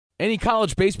Any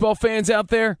college baseball fans out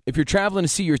there? If you're traveling to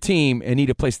see your team and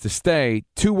need a place to stay,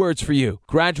 2 words for you: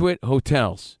 Graduate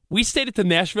Hotels. We stayed at the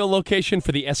Nashville location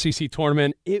for the SEC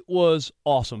tournament. It was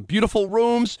awesome. Beautiful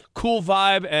rooms, cool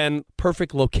vibe, and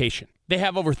perfect location. They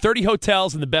have over 30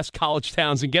 hotels in the best college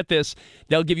towns, and get this,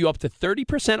 they'll give you up to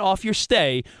 30% off your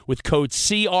stay with code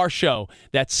CRSHOW.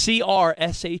 That's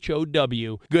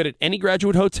CRSHOW. Good at any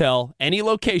Graduate Hotel, any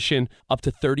location, up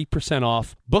to 30%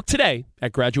 off. Book today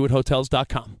at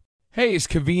graduatehotels.com. Hey, it's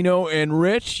Cavino and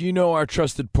Rich. You know our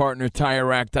trusted partner,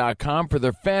 TireRack.com, for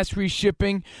their fast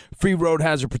reshipping, free road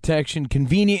hazard protection,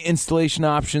 convenient installation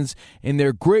options, and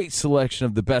their great selection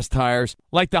of the best tires,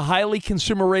 like the highly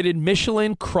consumer-rated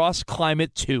Michelin Cross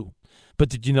Climate 2. But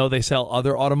did you know they sell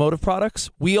other automotive products?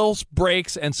 Wheels,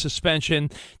 brakes, and suspension,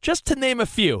 just to name a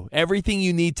few. Everything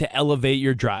you need to elevate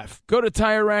your drive. Go to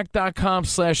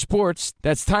TireRack.com/sports.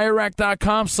 That's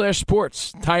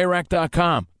TireRack.com/sports.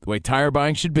 TireRack.com, the way tire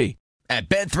buying should be. At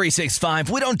Bet365,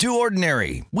 we don't do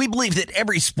ordinary. We believe that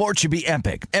every sport should be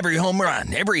epic. Every home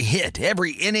run, every hit,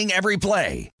 every inning, every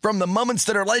play. From the moments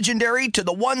that are legendary to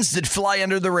the ones that fly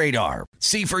under the radar.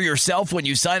 See for yourself when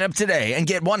you sign up today and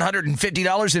get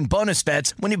 $150 in bonus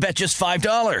bets when you bet just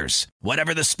 $5.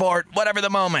 Whatever the sport, whatever the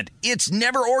moment, it's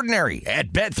never ordinary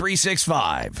at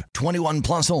Bet365. 21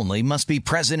 plus only. Must be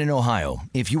present in Ohio.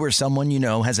 If you or someone you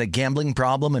know has a gambling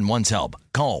problem and wants help,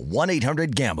 call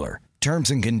 1-800-GAMBLER.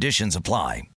 Terms and conditions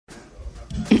apply.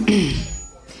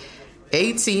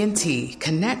 AT&T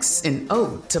connects an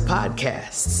ode to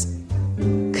podcasts.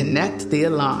 Connect the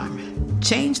alarm.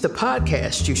 Change the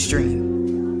podcast you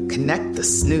stream. Connect the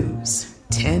snooze.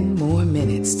 10 more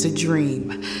minutes to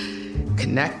dream.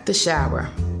 Connect the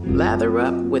shower. Lather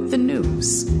up with the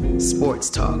news. Sports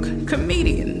talk,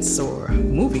 comedians, or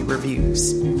movie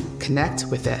reviews. Connect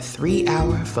with that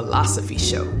 3-hour philosophy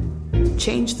show.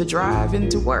 Change the drive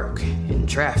into work in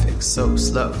traffic so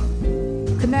slow.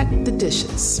 Connect the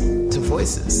dishes to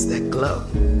voices that glow.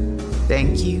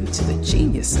 Thank you to the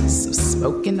geniuses of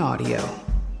spoken audio.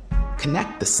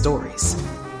 Connect the stories.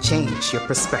 Change your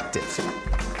perspective.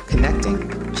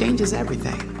 Connecting changes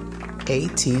everything.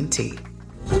 AT&T.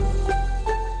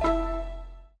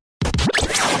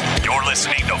 You're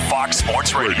listening to Fox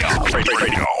Sports Radio.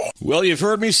 Well, you've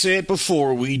heard me say it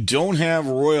before. We don't have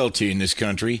royalty in this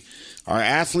country. Our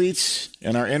athletes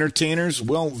and our entertainers,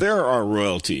 well, they're our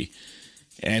royalty.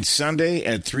 And Sunday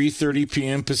at 3:30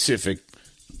 p.m. Pacific,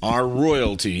 our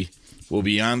royalty will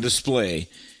be on display,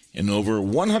 and over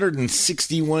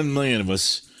 161 million of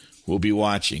us will be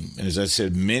watching. And as I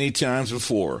said many times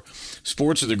before,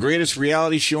 sports are the greatest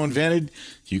reality show invented.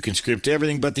 You can script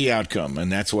everything but the outcome,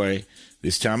 and that's why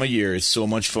this time of year is so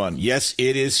much fun. Yes,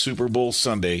 it is Super Bowl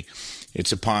Sunday.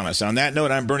 It's upon us. On that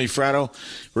note, I'm Bernie Fratto.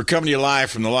 We're coming to you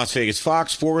live from the Las Vegas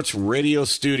Fox Sports Radio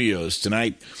Studios.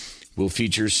 Tonight, we'll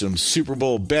feature some Super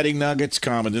Bowl betting nuggets,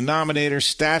 common denominator,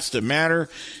 stats that matter,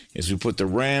 as we put the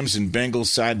Rams and Bengals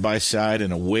side by side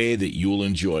in a way that you'll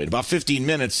enjoy. In about 15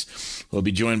 minutes, we'll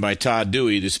be joined by Todd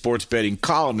Dewey, the sports betting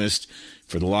columnist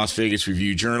for the Las Vegas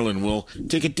Review-Journal, and we'll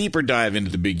take a deeper dive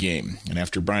into the big game. And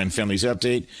after Brian Fenley's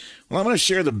update, well, I'm going to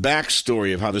share the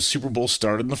backstory of how the Super Bowl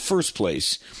started in the first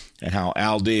place and how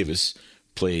Al Davis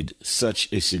played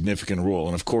such a significant role.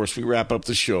 And, of course, we wrap up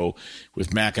the show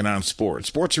with Mackin' Sports.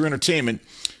 Sports are entertainment.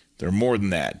 They're more than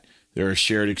that. They're a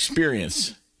shared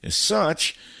experience. As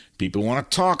such, people want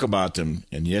to talk about them.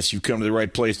 And, yes, you've come to the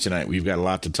right place tonight. We've got a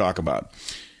lot to talk about.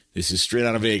 This is Straight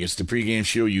Out of Vegas, the pregame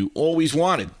show you always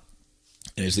wanted.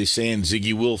 And as they say in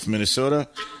Ziggy Wolf, Minnesota,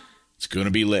 it's going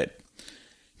to be lit.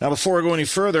 Now, before I go any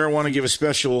further, I want to give a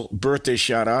special birthday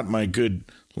shout-out. My good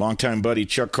longtime buddy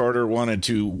Chuck Carter wanted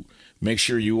to make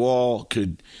sure you all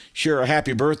could share a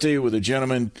happy birthday with a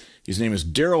gentleman. His name is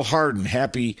Daryl Harden.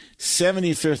 Happy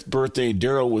 75th birthday.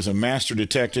 Daryl was a master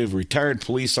detective, retired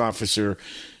police officer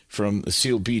from the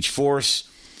SEAL Beach Force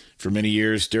for many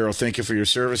years. Daryl, thank you for your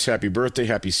service. Happy birthday.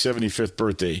 Happy 75th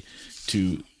birthday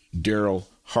to Daryl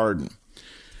Harden.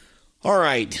 All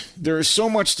right, there is so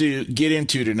much to get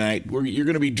into tonight. You're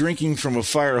going to be drinking from a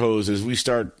fire hose as we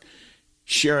start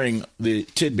sharing the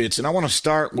tidbits, and I want to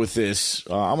start with this.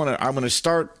 I'm going to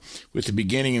start with the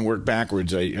beginning and work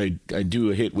backwards. I do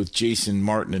a hit with Jason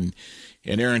Martin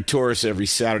and Aaron Torres every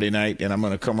Saturday night, and I'm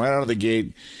going to come right out of the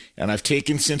gate. And I've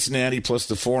taken Cincinnati plus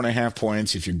the 4.5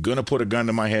 points. If you're going to put a gun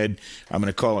to my head, I'm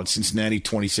going to call it Cincinnati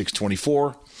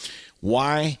 26-24.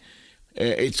 Why?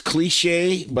 It's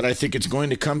cliche, but I think it's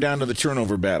going to come down to the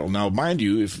turnover battle. Now, mind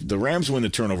you, if the Rams win the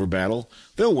turnover battle,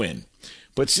 they'll win.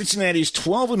 But Cincinnati's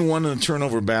 12-1 in the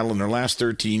turnover battle in their last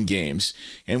 13 games.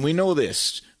 And we know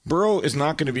this. Burrow is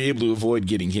not going to be able to avoid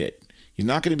getting hit. He's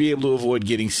not going to be able to avoid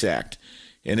getting sacked.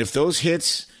 And if those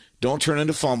hits don't turn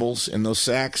into fumbles, and those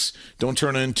sacks don't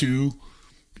turn into,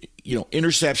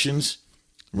 interceptions,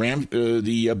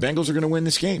 the Bengals are going to win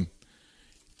this game.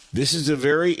 This is a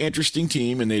very interesting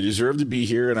team, and they deserve to be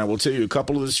here. And I will tell you a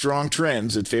couple of the strong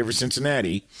trends that favor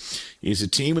Cincinnati is a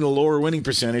team in a lower winning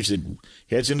percentage that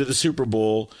heads into the Super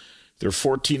Bowl. They're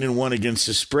 14-1 against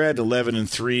the spread,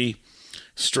 11-3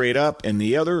 straight up. And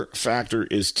the other factor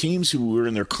is teams who were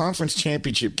in their conference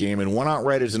championship game and won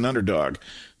outright as an underdog.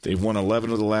 They've won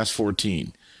 11 of the last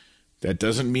 14. That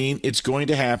doesn't mean it's going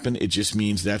to happen. It just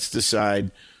means that's the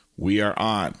side we are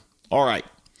on. All right.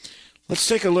 Let's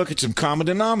take a look at some common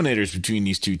denominators between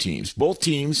these two teams. Both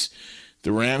teams,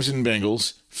 the Rams and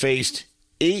Bengals, faced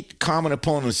 8 common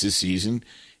opponents this season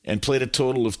and played a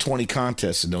total of 20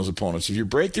 contests in those opponents. If you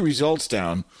break the results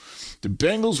down, the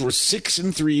Bengals were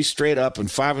 6-3 straight up and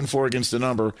 5-4 against the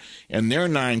number in their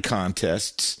 9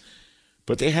 contests,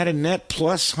 but they had a net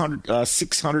plus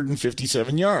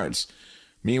 657 yards.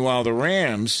 Meanwhile, the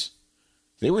Rams,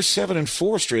 they were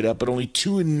 7-4 straight up, but only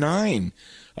 2-9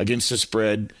 against the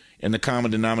spread in the common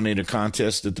denominator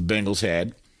contest that the Bengals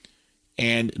had,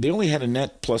 and they only had a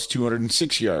net plus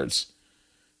 206 yards.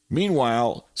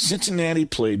 Meanwhile, Cincinnati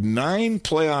played 9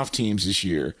 playoff teams this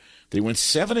year. They went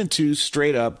 7-2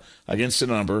 straight up against the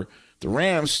number. The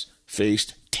Rams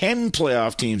faced 10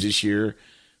 playoff teams this year.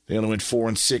 They only went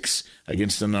 4-6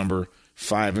 against the number,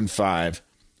 5-5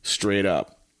 straight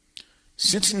up.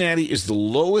 Cincinnati is the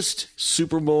lowest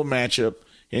Super Bowl matchup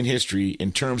in history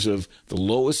in terms of the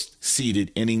lowest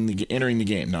seeded entering the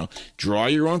game. Now, draw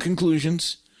your own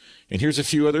conclusions, and here's a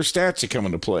few other stats that come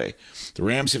into play. The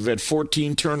Rams have had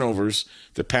 14 turnovers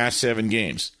the past 7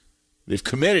 games. They've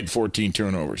committed 14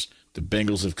 turnovers. The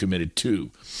Bengals have committed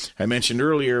 2. I mentioned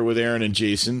earlier with Aaron and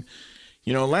Jason,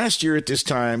 last year at this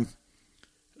time,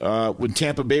 when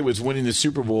Tampa Bay was winning the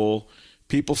Super Bowl,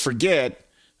 people forget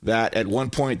that at one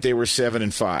point they were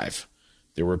 7-5.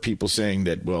 There were people saying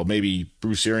that, well, maybe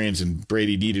Bruce Arians and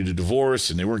Brady needed a divorce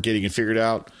and they weren't getting it figured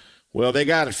out. Well, they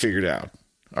got it figured out,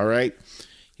 all right?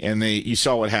 And you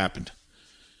saw what happened.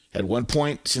 At one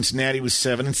point, Cincinnati was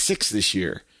 7-6 this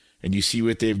year, and you see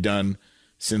what they've done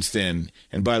since then.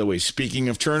 And by the way, speaking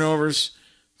of turnovers,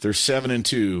 they're 7-2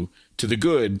 to the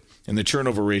good in the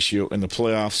turnover ratio in the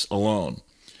playoffs alone.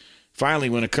 Finally,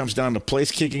 when it comes down to place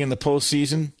kicking in the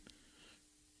postseason,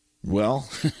 well,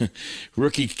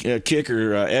 rookie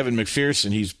kicker Evan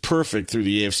McPherson, he's perfect through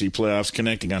the AFC playoffs,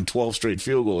 connecting on 12 straight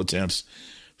field goal attempts,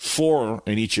 4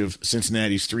 in each of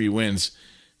Cincinnati's 3 wins.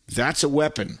 That's a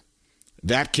weapon.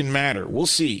 That can matter. We'll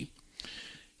see.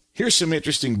 Here's some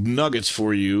interesting nuggets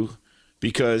for you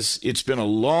because it's been a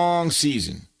long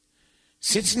season.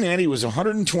 Cincinnati was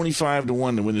 125-1 to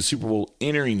win the Super Bowl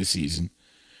entering the season,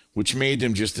 which made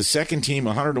them just the second team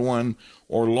 100-1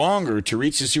 or longer to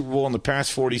reach the Super Bowl in the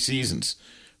past 40 seasons.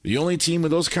 The only team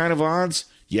with those kind of odds,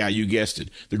 yeah, you guessed it,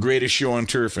 the greatest show on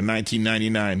turf in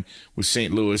 1999 was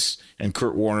St. Louis and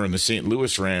Kurt Warner and the St.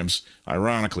 Louis Rams,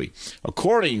 ironically.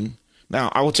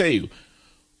 Now, I will tell you,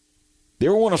 they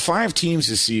were one of 5 teams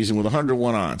this season with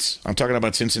 101 odds. I'm talking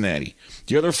about Cincinnati.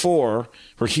 The other 4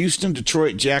 were Houston,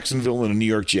 Detroit, Jacksonville, and the New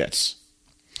York Jets.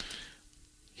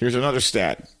 Here's another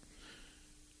stat.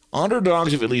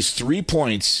 Underdogs of at least 3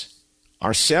 points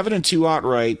are 7-2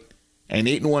 outright and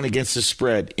 8-1 against the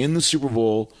spread in the Super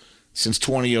Bowl since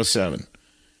 2007.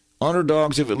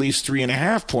 Underdogs of at least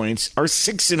 3.5 points are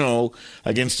 6-0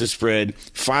 against the spread,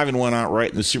 5-1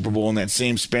 outright in the Super Bowl in that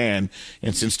same span.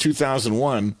 And since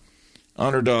 2001,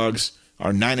 underdogs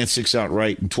are 9-6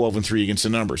 outright and 12-3 against the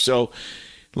number. So,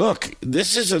 look,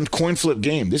 this is a coin flip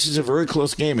game. This is a very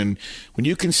close game. And when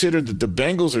you consider that the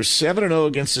Bengals are 7-0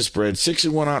 against the spread,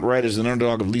 6-1 outright as an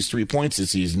underdog of at least 3 points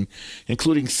this season,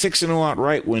 including 6-0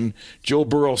 outright when Joe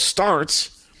Burrow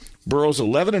starts, Burrow's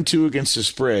 11-2 against the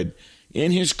spread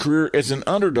in his career as an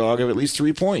underdog of at least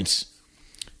 3 points,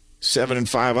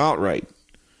 7-5 outright.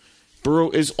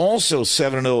 Burrow is also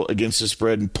 7-0 against the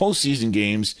spread in postseason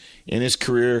games in his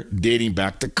career dating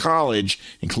back to college,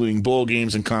 including bowl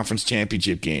games and conference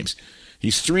championship games.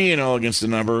 He's 3-0 against the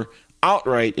number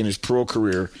outright in his pro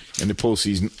career in the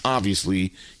postseason.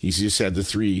 Obviously, he's just had the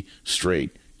 3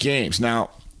 straight games. Now,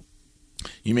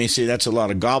 you may say that's a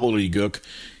lot of gobbledygook.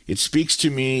 It speaks to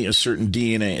me a certain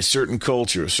DNA, a certain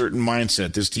culture, a certain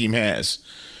mindset this team has.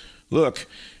 Look,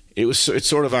 it's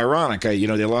sort of ironic. They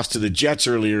lost to the Jets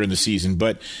earlier in the season,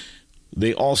 but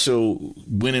they also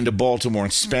went into Baltimore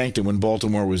and spanked them when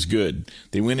Baltimore was good.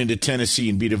 They went into Tennessee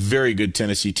and beat a very good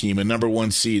Tennessee team, a number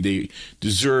 1 seed. They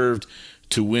deserved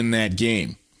to win that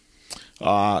game.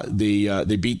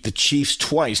 They beat the Chiefs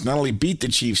twice. Not only beat the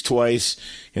Chiefs twice,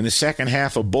 in the second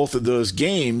half of both of those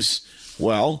games,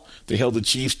 Well, they held the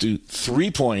Chiefs to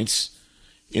 3 points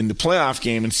in the playoff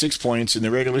game and 6 points in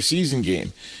the regular season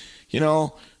game. You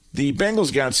know, the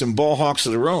Bengals got some ball hawks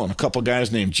of their own, a couple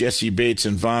guys named Jesse Bates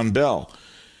and Von Bell.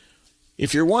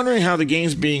 If you're wondering how the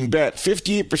game's being bet,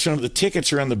 58% of the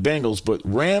tickets are on the Bengals, but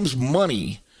Rams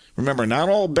money, remember, not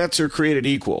all bets are created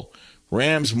equal.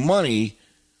 Rams money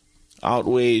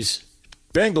outweighs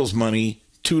Bengals money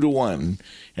 2-1.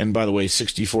 And by the way,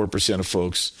 64% of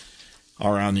folks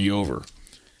are on the over.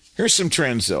 Here's some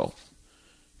trends, though.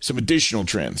 Some additional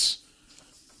trends.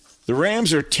 The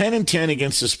Rams are 10-10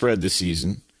 against the spread this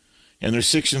season, and they're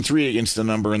 6-3 against the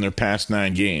number in their past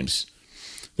 9 games.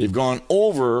 They've gone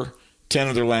over 10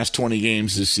 of their last 20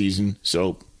 games this season,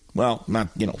 so, well,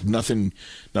 nothing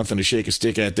to shake a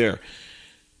stick at there.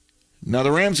 Now,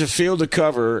 the Rams have failed to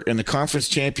cover in the conference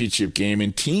championship game,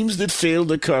 and teams that failed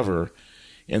to cover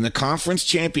in the conference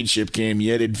championship game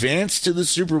yet advanced to the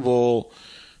Super Bowl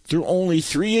through only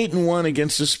 3-8-1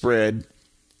 against the spread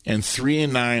and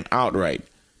 3-9 outright.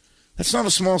 That's not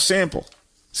a small sample.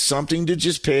 Something to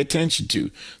just pay attention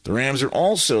to. The Rams are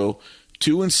also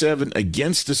 2-7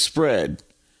 against the spread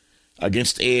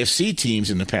against AFC teams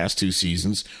in the past 2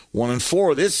 seasons,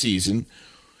 1-4 this season.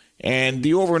 And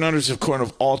the over and unders have kind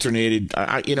of alternated.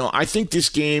 I think this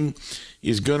game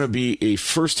is going to be a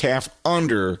first half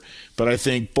under, but I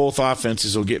think both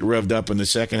offenses will get revved up in the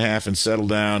second half and settle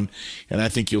down, and I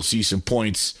think you'll see some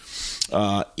points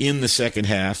in the second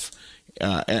half.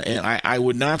 And I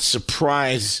would not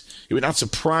surprise. It would not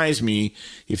surprise me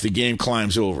if the game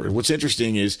climbs over. What's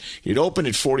interesting is it opened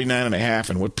at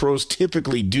 49.5, and what pros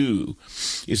typically do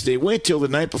is they wait till the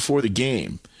night before the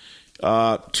game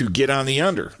to get on the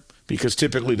under. Because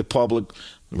typically the public,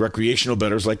 recreational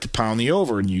bettors like to pound the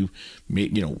over, and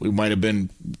it might have been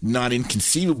not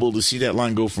inconceivable to see that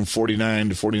line go from 49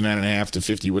 to 49.5 to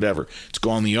 50, whatever. It's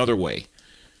gone the other way.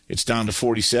 It's down to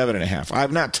 47.5. I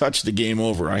have not touched the game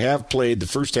over. I have played the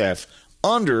first half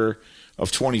under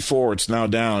of 24. It's now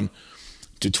down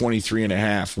to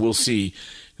 23.5. We'll see.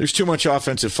 There's too much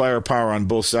offensive firepower on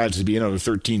both sides to be another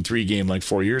 13-3 game like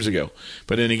 4 years ago.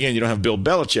 But then again, you don't have Bill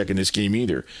Belichick in this game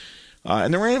either.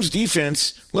 And the Rams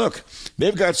defense, look,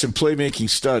 they've got some playmaking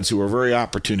studs who are very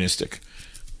opportunistic.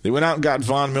 They went out and got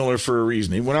Von Miller for a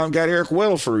reason. They went out and got Eric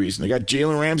Weddle for a reason. They got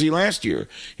Jalen Ramsey last year.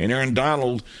 And Aaron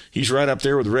Donald, he's right up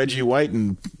there with Reggie White,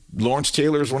 and Lawrence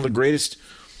Taylor is one of the greatest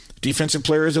defensive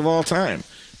players of all time.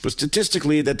 But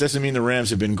statistically, that doesn't mean the Rams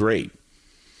have been great.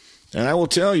 And I will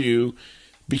tell you,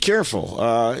 be careful.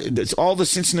 All the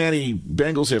Cincinnati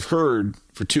Bengals have heard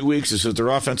for 2 weeks is that their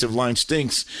offensive line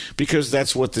stinks, because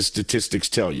that's what the statistics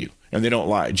tell you. And they don't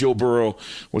lie. Joe Burrow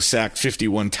was sacked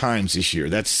 51 times this year.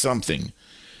 That's something.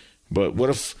 But what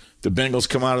if the Bengals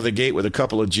come out of the gate with a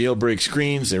couple of jailbreak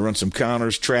screens? They run some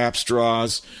counters, traps,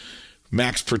 draws,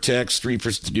 max protects,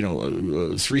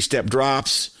 three-step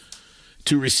drops,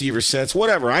 2 receiver sets,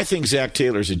 whatever. I think Zach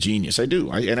Taylor's a genius. I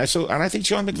do. And I think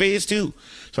Sean McVay is too.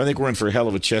 So I think we're in for a hell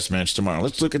of a chess match tomorrow.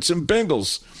 Let's look at some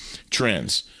Bengals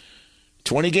trends.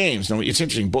 20 games. Now, it's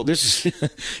interesting. This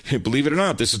is, believe it or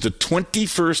not, this is the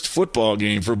 21st football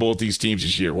game for both these teams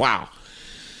this year. Wow.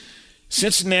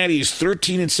 Cincinnati is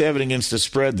 13-7 against the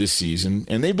spread this season,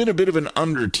 and they've been a bit of an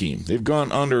under team. They've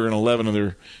gone under in 11 of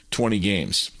their 20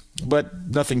 games, but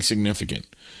nothing significant.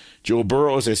 Joe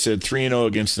Burrow, as I said, 3-0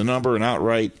 against the number and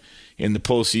outright in the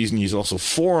postseason. He's also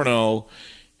 4-0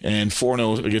 and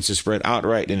 4-0 against the spread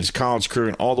outright in his college career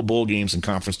in all the bowl games and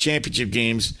conference championship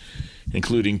games,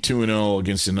 including 2-0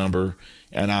 against the number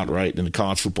and outright in the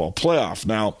college football playoff.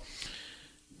 Now,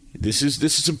 this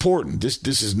is important.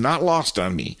 This is not lost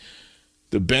on me.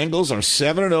 The Bengals are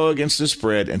 7-0 against the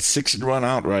spread and 6-1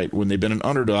 outright when they've been an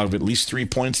underdog of at least 3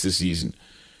 points this season.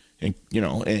 And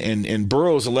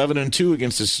Burrow's 11-2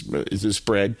 against the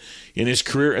spread in his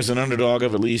career as an underdog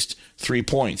of at least 3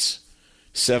 points,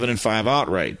 7-5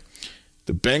 outright.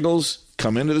 The Bengals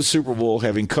come into the Super Bowl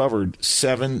having covered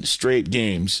 7 straight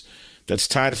games. That's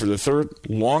tied for the 3rd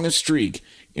longest streak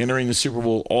entering the Super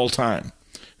Bowl all time.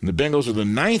 And the Bengals are the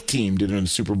 9th team to enter the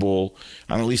Super Bowl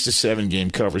on at least a 7-game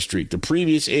cover streak. The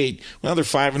previous 8, well, they're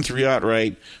 5-3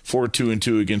 outright,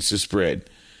 4-2 against the spread.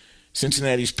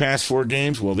 Cincinnati's past 4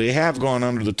 games, well, they have gone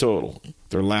under the total,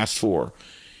 their last 4.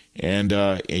 And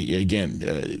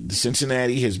again,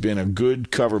 Cincinnati has been a good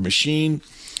cover machine.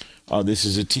 This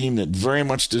is a team that very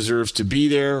much deserves to be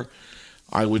there.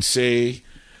 I would say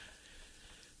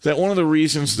that one of the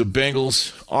reasons the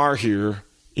Bengals are here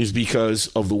is because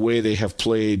of the way they have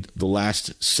played the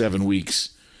last 7 weeks.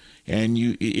 And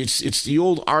it's the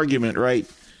old argument, right?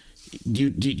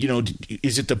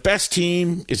 Is it the best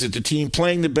team? Is it the team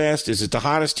playing the best? Is it the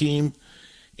hottest team?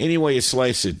 Any way you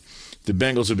slice it, the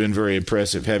Bengals have been very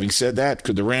impressive. Having said that,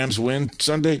 could the Rams win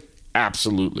Sunday?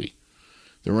 Absolutely.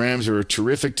 The Rams are a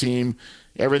terrific team.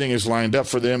 Everything is lined up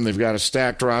for them. They've got a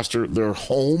stacked roster. They're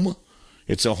home.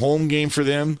 It's a home game for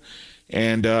them.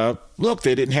 And look,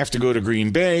 they didn't have to go to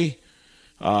Green Bay.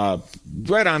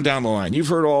 Right on down the line. You've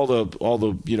heard all the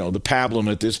the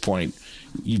pablum at this point.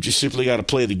 You just simply got to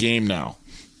play the game now.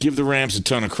 Give the Rams a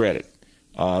ton of credit.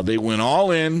 They went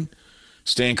all in.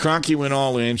 Stan Kroenke went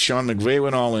all in. Sean McVay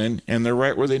went all in, and they're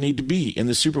right where they need to be in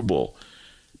the Super Bowl.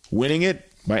 Winning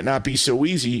it might not be so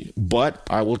easy, but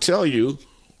I will tell you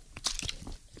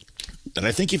that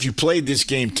I think if you played this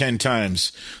game 10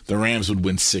 times, the Rams would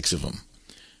win 6 of them.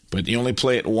 But you only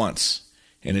play it once,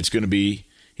 and it's going to be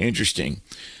interesting.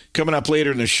 Coming up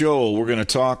later in the show, we're going to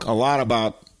talk a lot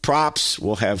about props.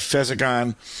 We'll have Fezzik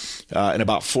on in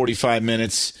about 45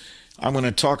 minutes. I'm going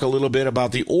to talk a little bit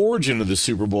about the origin of the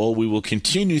Super Bowl. We will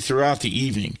continue throughout the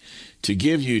evening to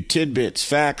give you tidbits,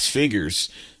 facts, figures.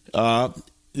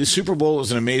 The Super Bowl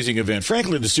is an amazing event.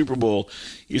 Frankly, the Super Bowl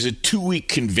is a 2-week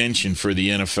convention for the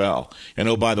NFL. And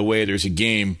oh, by the way, there's a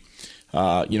game,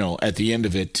 at the end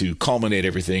of it to culminate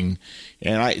everything.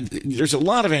 And there's a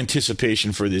lot of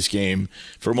anticipation for this game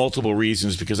for multiple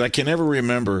reasons because I can never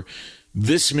remember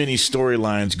this many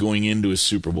storylines going into a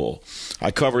Super Bowl.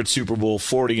 I covered Super Bowl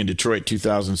 40 in Detroit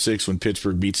 2006 when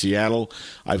Pittsburgh beat Seattle.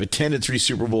 I've attended 3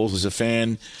 Super Bowls as a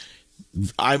fan.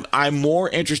 I'm more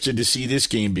interested to see this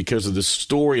game because of the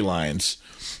storylines.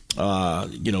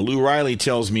 Lou Riley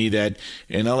tells me that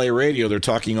in LA radio they're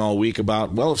talking all week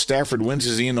about, well, if Stafford wins,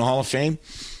 is he in the Hall of Fame?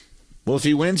 Well, if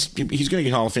he wins, he's going to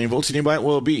get Hall of Fame votes. And he might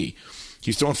well be.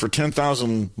 He's thrown for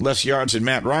 10,000 less yards than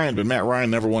Matt Ryan, but Matt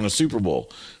Ryan never won a Super Bowl.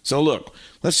 So look,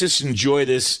 let's just enjoy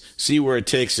this, see where it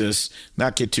takes us,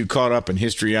 not get too caught up in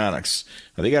histrionics.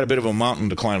 They got a bit of a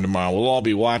mountain to climb tomorrow. We'll all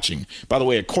be watching. By the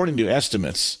way, according to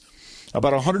estimates,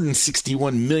 about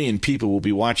 161 million people will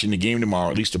be watching the game tomorrow,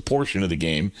 at least a portion of the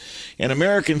game. And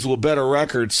Americans will bet a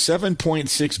record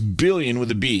 $7.6 billion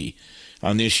with a B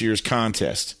on this year's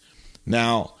contest.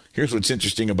 Now, here's what's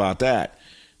interesting about that.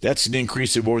 That's an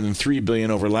increase of more than $3 billion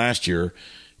over last year,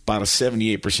 about a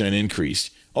 78%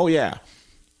 increase. Oh, yeah.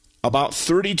 About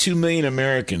 32 million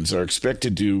Americans are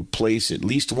expected to place at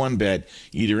least one bet,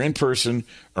 either in person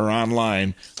or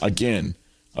online. Again,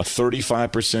 a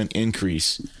 35%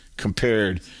 increase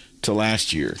compared to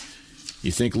last year.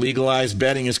 You think legalized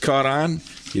betting has caught on?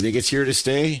 You think it's here to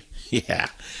stay? Yeah,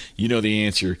 you know the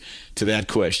answer to that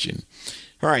question.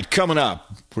 All right, coming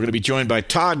up, we're going to be joined by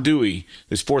Todd Dewey,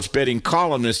 the sports betting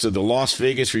columnist of the Las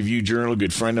Vegas Review-Journal, a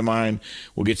good friend of mine.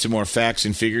 We'll get some more facts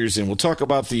and figures, and we'll talk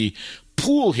about the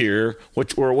pool here,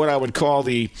 or what I would call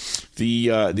the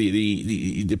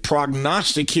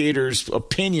prognosticators'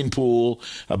 opinion pool.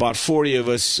 About 40 of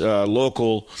us,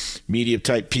 local media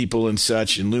type people and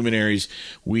such, and luminaries.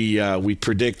 We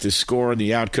predict the score and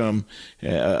the outcome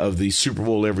of the Super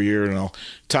Bowl every year, and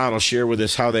Todd will share with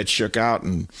us how that shook out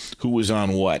and who was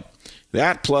on what.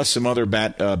 That plus some other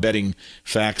betting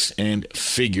facts and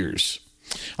figures.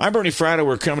 I'm Bernie Fratto.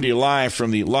 We're coming to you live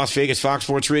from the Las Vegas Fox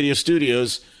Sports Radio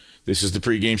studios. This is the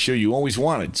pregame show you always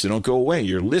wanted, so don't go away.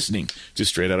 You're listening to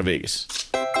Straight Out of Vegas.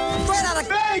 Straight Out of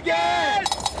Vegas!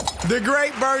 The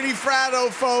great Bernie Fratto,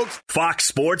 folks. Fox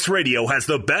Sports Radio has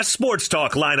the best sports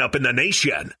talk lineup in the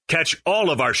nation. Catch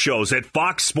all of our shows at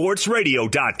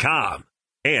foxsportsradio.com.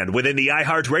 And within the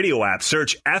iHeartRadio app,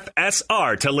 search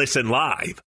FSR to listen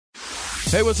live.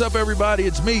 Hey, what's up, everybody?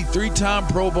 It's me, 3-time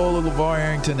Pro Bowler LeVar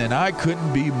Arrington, and I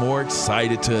couldn't be more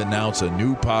excited to announce a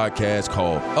new podcast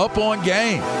called Up On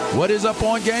Game. What is Up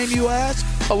On Game, you ask?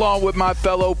 Along with my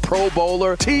fellow Pro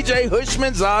Bowler, TJ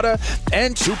Houshmandzadeh,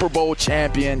 and Super Bowl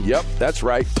champion, yep, that's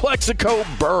right, Plexico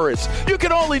Burress. You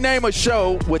can only name a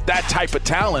show with that type of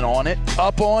talent on it.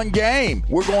 Up On Game.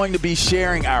 We're going to be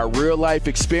sharing our real-life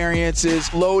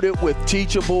experiences loaded with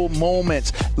teachable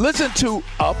moments. Listen to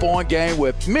Up On Game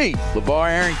with me, LeVar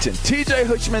Arrington, TJ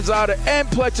Houshmandzadeh, and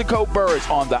Plexico Burress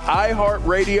on the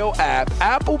iHeartRadio app,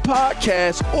 Apple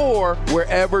Podcasts, or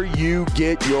wherever you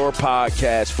get your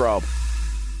podcasts from.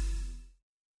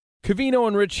 Covino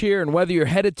and Rich here, and whether you're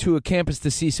headed to a campus to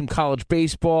see some college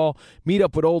baseball, meet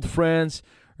up with old friends,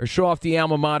 or show off the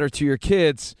alma mater to your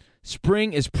kids,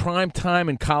 spring is prime time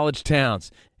in college towns.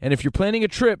 And if you're planning a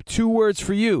trip, 2 words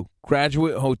for you: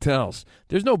 Graduate Hotels.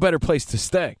 There's no better place to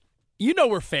stay. You know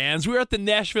we're fans. We were at the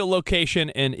Nashville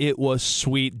location, and it was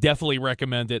sweet. Definitely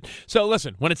recommend it. So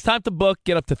listen, when it's time to book,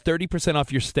 get up to 30%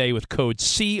 off your stay with code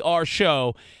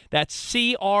CRSHOW. That's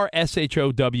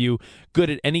CRSHOW. Good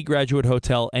at any Graduate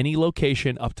Hotel, any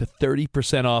location, up to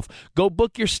 30% off. Go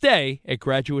book your stay at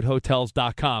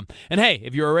graduatehotels.com. And hey,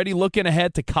 if you're already looking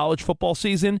ahead to college football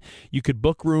season, you could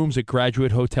book rooms at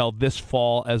Graduate Hotel this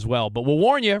fall as well. But we'll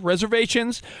warn you,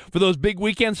 reservations for those big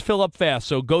weekends fill up fast,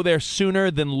 so go there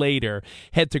sooner than later.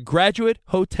 Head to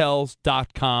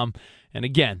graduatehotels.com. And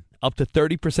again, up to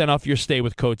 30% off your stay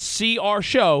with code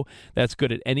CRSHOW. That's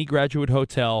good at any Graduate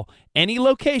Hotel, any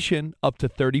location, up to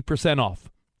 30% off.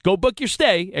 Go book your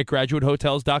stay at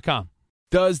graduatehotels.com.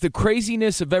 Does the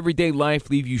craziness of everyday life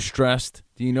leave you stressed?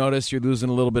 Do you notice you're losing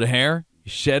a little bit of hair?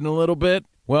 You're shedding a little bit?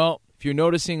 Well, if you're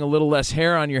noticing a little less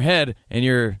hair on your head and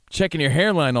you're checking your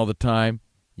hairline all the time,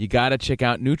 you got to check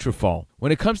out Nutrafol.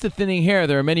 When it comes to thinning hair,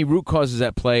 there are many root causes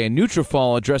at play, and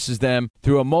Nutrafol addresses them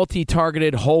through a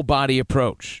multi-targeted whole-body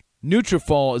approach.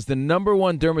 Nutrafol is the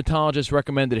 #1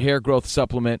 dermatologist-recommended hair growth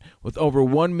supplement, with over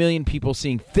 1 million people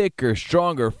seeing thicker,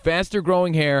 stronger,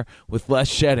 faster-growing hair with less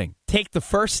shedding. Take the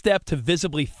first step to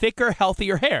visibly thicker,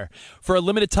 healthier hair. For a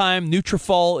limited time,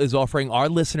 Nutrafol is offering our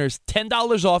listeners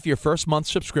 $10 off your first month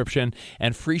subscription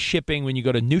and free shipping when you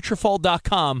go to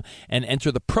Nutrafol.com and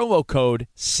enter the promo code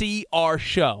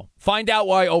CRSHOW. Find out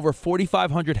why over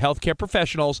 4,500 healthcare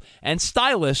professionals and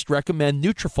stylists recommend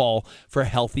Nutrafol for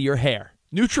healthier hair.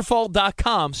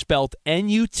 Nutrafol.com, spelled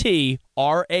Nutrafol.com,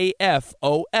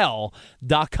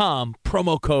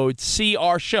 promo code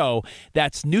CRSHOW.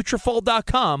 That's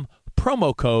Nutrafol.com,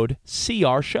 promo code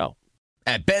CRSHOW.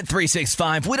 At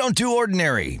Bet365, we don't do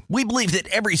ordinary. We believe that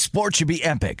every sport should be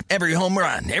epic. Every home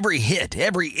run, every hit,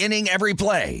 every inning, every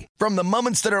play. From the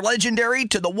moments that are legendary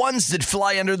to the ones that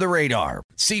fly under the radar.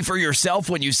 See for yourself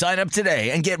when you sign up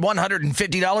today and get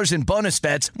 $150 in bonus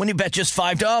bets when you bet just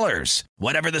 $5.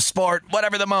 Whatever the sport,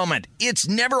 whatever the moment, it's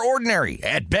never ordinary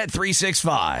at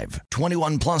Bet365.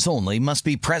 21 plus only. Must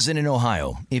be present in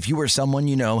Ohio. If you or someone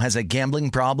you know has a gambling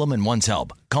problem and wants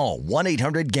help, call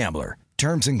 1-800-GAMBLER.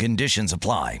 Terms and conditions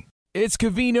apply. It's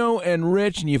Covino and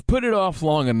Rich, and you've put it off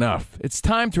long enough. It's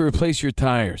time to replace your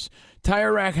tires.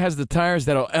 Tire Rack has the tires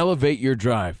that'll elevate your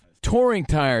drive. Touring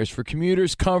tires for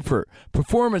commuters' comfort,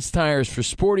 performance tires for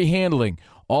sporty handling,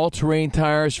 all-terrain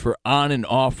tires for on- and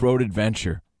off-road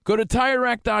adventure. Go to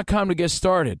TireRack.com to get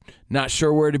started. Not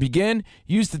sure where to begin?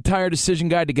 Use the Tire Decision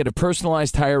Guide to get a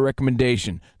personalized tire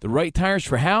recommendation. The right tires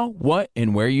for how, what,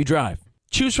 and where you drive.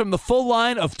 Choose from the full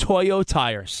line of Toyo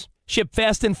tires. Ship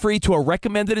fast and free to a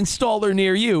recommended installer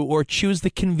near you, or choose the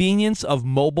convenience of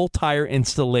mobile tire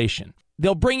installation.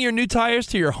 They'll bring your new tires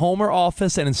to your home or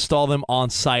office and install them on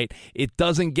site. It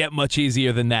doesn't get much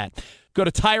easier than that. Go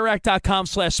to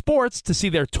TireRack.com/sports to see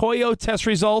their Toyo test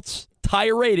results,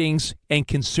 tire ratings, and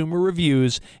consumer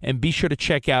reviews, and be sure to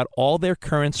check out all their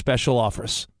current special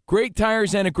offers. Great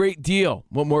tires and a great deal.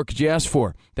 What more could you ask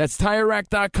for? That's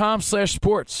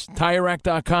TireRack.com/sports.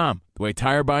 TireRack.com, the way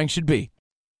tire buying should be.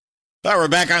 All right, we're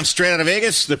back on Straight Outta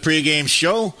Vegas, the pregame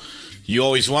show you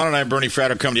always wanted. I'm Bernie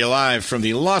Fratto, coming to you live from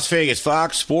the Las Vegas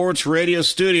Fox Sports Radio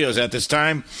studios at this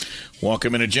time.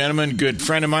 Welcome in a gentleman, good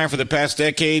friend of mine for the past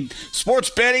decade,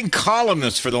 sports betting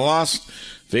columnist for the Las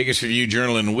Vegas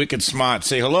Review-Journal and Wicked Smart.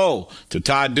 Say hello to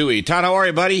Todd Dewey. Todd, how are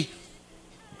you, buddy?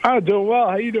 I'm doing well.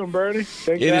 How you doing, Bernie?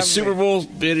 Thanks It is Super Bowl.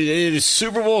 It is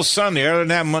Super Bowl Sunday. Other than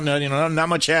that, not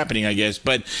much happening, I guess.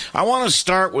 But I want to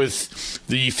start with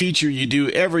the feature you do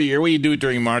every year. Well, you do it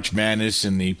during March Madness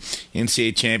and the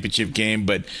NCAA championship game,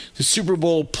 but the Super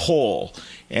Bowl poll.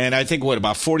 And I think,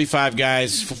 about 45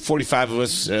 guys, 45 of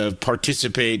us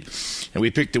participate, and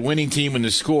we pick the winning team and the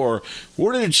score.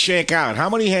 Where did it shake out? How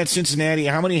many had Cincinnati?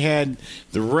 How many had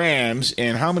the Rams?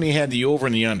 And how many had the over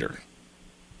and the under?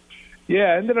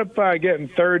 Yeah, I ended up getting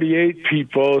 38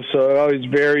 people, so it always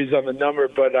varies on the number.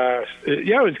 But, it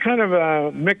was kind of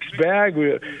a mixed bag.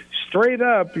 Straight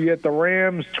up, you get the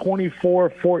Rams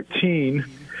 24-14.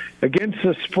 Against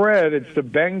the spread, it's the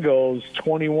Bengals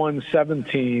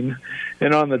 21-17.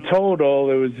 And on the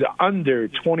total, it was under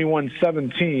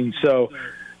 21-17. So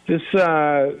this,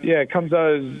 it comes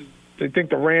out as they think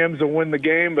the Rams will win the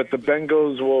game, but the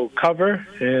Bengals will cover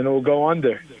and it will go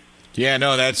under. Yeah,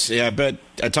 no, I bet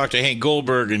I talked to Hank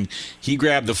Goldberg, and he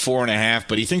grabbed the 4.5,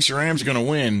 but he thinks the Rams are going to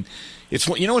win.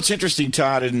 What's interesting,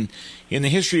 Todd, in the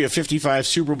history of 55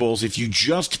 Super Bowls, if you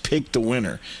just pick the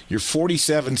winner, you're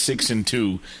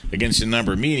 47-6-2 against the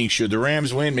number, meaning should the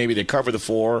Rams win, maybe they cover the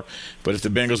 4, but if the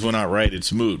Bengals win outright,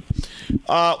 it's moot.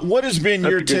 What has been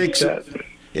your take? So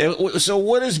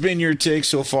what has been your take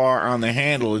so far on the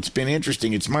handle? It's been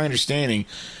interesting. It's my understanding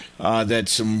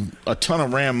that a ton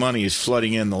of Ram money is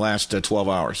flooding in the last 12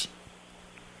 hours.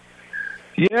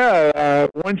 Yeah,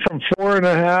 went from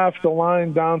 4.5 the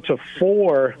line down to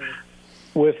 4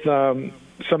 with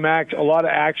a lot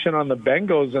of action on the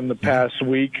Bengals in the past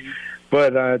week.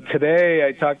 But today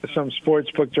I talked to some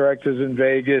sportsbook directors in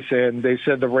Vegas, and they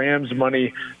said the Rams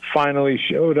money finally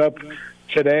showed up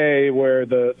today, where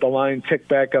the line ticked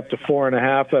back up to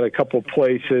 4.5 at a couple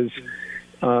places.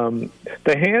 The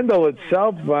handle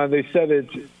itself, they said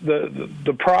it's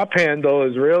the prop handle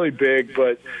is really big,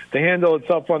 but the handle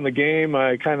itself on the game,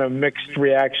 kind of mixed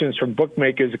reactions from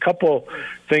bookmakers. A couple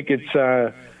think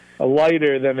it's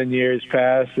lighter than in years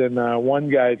past, and one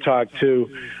guy I talked to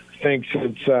thinks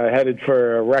it's headed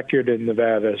for a record in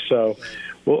Nevada. So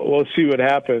we'll see what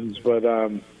happens, but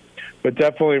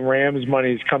definitely Rams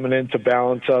money is coming in to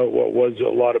balance out what was a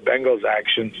lot of Bengals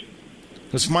action.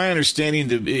 It's my understanding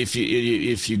that if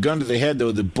you gun to the head,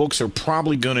 though, the books are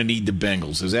probably going to need the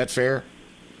Bengals. Is that fair?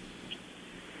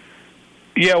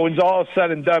 Yeah, when it's all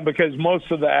said and done, because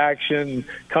most of the action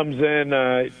comes in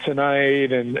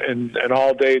tonight and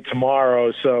all day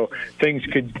tomorrow, so things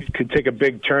could take a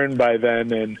big turn by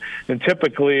then. And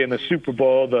typically in a Super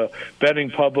Bowl, the betting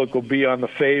public will be on the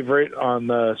favorite on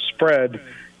the spread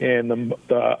and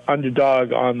the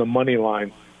underdog on the money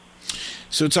line.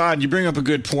 So, Todd, you bring up a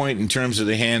good point in terms of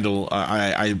the handle.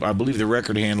 I believe the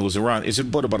record handle is around, is it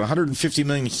about $150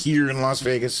 million here in Las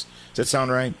Vegas? Does that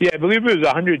sound right? Yeah, I believe it was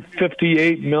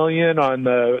 $158 million on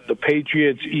the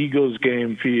Patriots-Eagles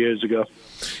game a few years ago.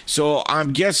 So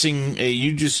I'm guessing,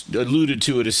 you just alluded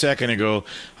to it a second ago,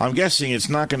 I'm guessing it's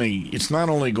not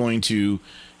only going to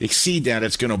exceed that,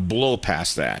 it's going to blow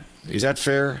past that. Is that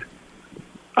fair?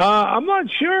 I'm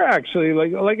not sure, actually.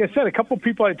 Like I said, a couple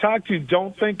people I talked to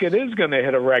don't think it is going to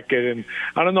hit a record, and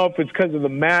I don't know if it's because of the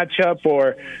matchup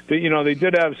or they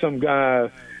did have some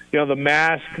the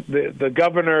mask. The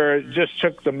governor just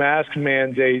took the mask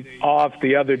mandate off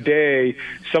the other day.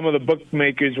 Some of the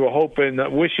bookmakers were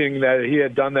wishing that he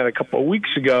had done that a couple of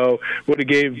weeks ago. Would have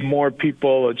gave more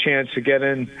people a chance to get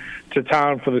in to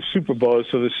town for the Super Bowl.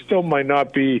 So there still might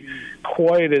not be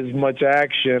quite as much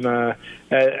action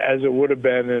as it would have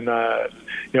been in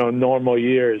normal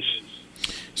years.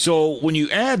 So when you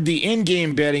add the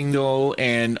in-game betting, though,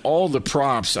 and all the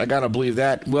props, I got to believe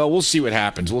that. Well, we'll see what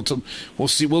happens. We'll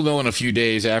see. We'll know in a few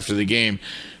days after the game.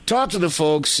 Talk to the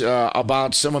folks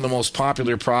about some of the most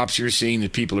popular props you're seeing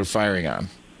that people are firing on.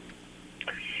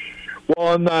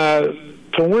 Well,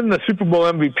 to win the Super Bowl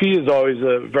MVP is always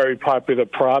a very popular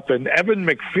prop, and Evan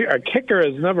McPherson, our kicker,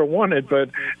 has never won it, but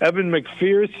Evan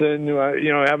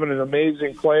McPherson, having an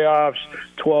amazing playoffs,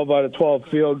 12 out of 12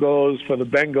 field goals for the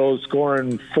Bengals,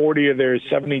 scoring 40 of their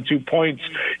 72 points.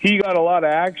 He got a lot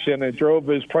of action. It drove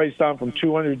his price down from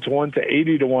 200 to 1 to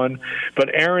 80 to 1, but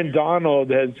Aaron Donald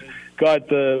has got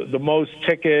the most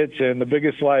tickets and the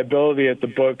biggest liability at the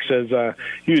books, as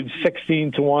he was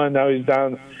 16 to 1. Now he's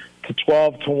down to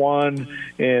 12 to 1,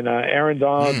 and Aaron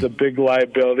Donald's a big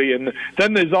liability. And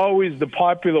then there's always the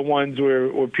popular ones where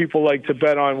people like to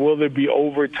bet on, will there be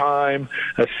overtime,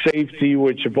 a safety,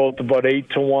 which are both about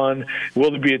 8 to 1. Will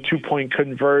there be a 2-point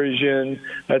conversion?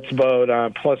 That's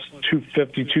about plus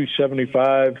 250,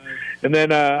 275. And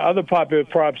then other popular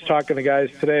props, talking to guys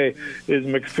today, is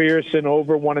McPherson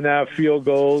over 1.5 field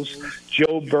goals,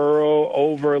 Joe Burrow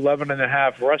over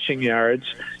 11.5 rushing yards,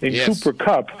 and Cooper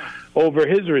Kupp over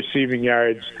his receiving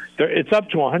yards. It's up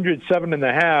to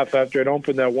 107.5 after it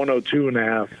opened at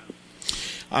 102.5.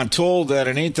 I'm told that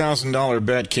an $8,000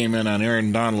 bet came in on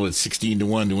Aaron Donald at 16 to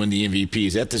 1 to win the MVP.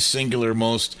 Is that the singular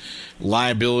most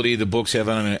liability the books have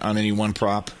on any one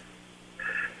prop?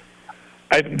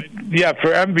 For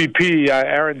MVP,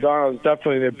 Aaron Donald is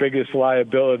definitely their biggest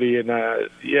liability, and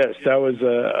yes, that was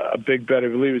a big bet. I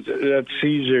believe that's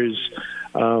Caesars.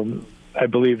 I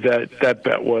believe that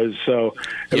bet was. So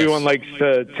everyone likes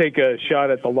to take a shot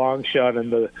at the long shot,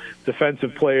 and the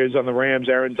defensive players on the Rams,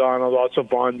 Aaron Donald, also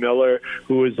Von Miller,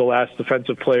 who was the last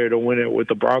defensive player to win it with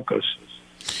the Broncos.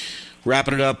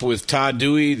 Wrapping it up with Todd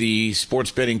Dewey, the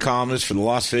sports betting columnist for the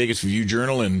Las Vegas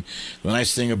Review-Journal. And the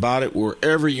nice thing about it,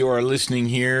 wherever you are listening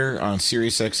here on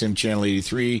SiriusXM Channel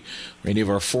 83, or any of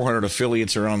our 400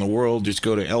 affiliates around the world, just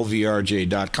go to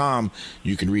lvrj.com.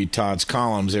 You can read Todd's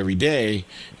columns every day.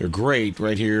 They're great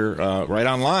right here, right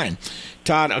online.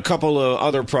 Todd, a couple of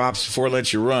other props before I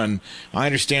let you run. I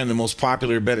understand the most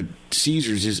popular bet at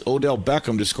Caesars is Odell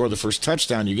Beckham to score the first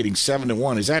touchdown. You're getting 7 to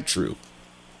 1. Is that true?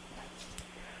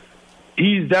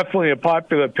 He's definitely a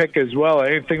popular pick as well.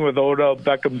 Anything with Odell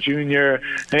Beckham Jr.,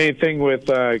 anything with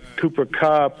Cooper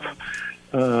Kupp.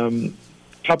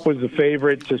 Kupp was the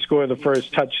favorite to score the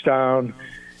first touchdown.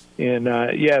 And,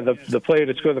 the player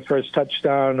to score the first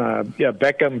touchdown,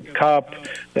 Beckham, Kupp,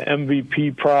 the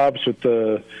MVP props with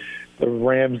the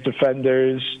Rams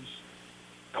defenders.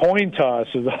 coin toss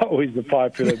is always the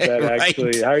popular bet, Right.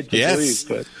 actually. Hard to Yes.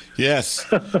 believe, but Yes.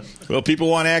 Well, people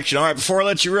want action. All right, before I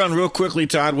let you run, real quickly,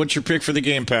 Todd, what's your pick for the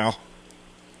game, pal?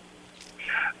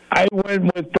 I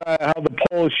went with how the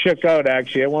polls shook out,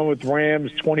 actually. I went with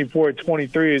Rams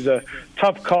 24-23. It's a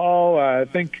tough call. I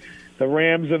think the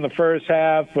Rams in the first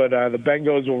half, but the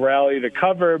Bengals will rally to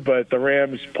cover, but the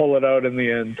Rams pull it out in the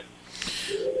end.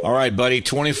 All right, buddy.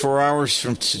 24 hours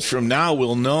from now,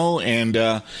 we'll know, and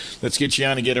let's get you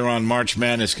on to get her on March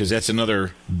Madness because that's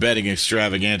another betting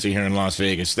extravaganza here in Las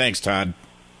Vegas. Thanks, Todd.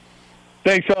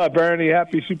 Thanks a lot, Bernie.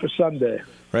 Happy Super Sunday.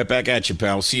 Right back at you,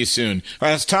 pal. See you soon. All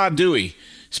right, that's Todd Dewey,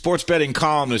 sports betting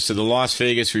columnist of the Las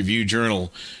Vegas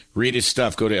Review-Journal. Read his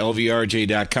stuff. Go to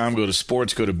lvrj.com, go to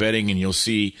sports, go to betting, and you'll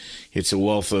see it's a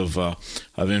wealth of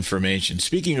information.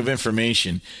 Speaking of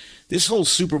information, this whole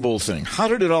Super Bowl thing, how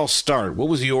did it all start? What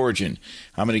was the origin?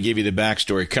 I'm going to give you the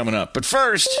backstory coming up. But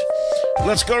first,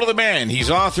 let's go to the man. He's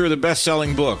author of the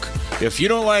best-selling book. If you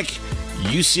don't like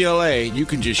UCLA, you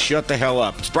can just shut the hell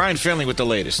up. It's Brian Finley with the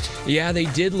latest. Yeah, they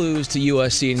did lose to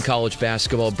USC in college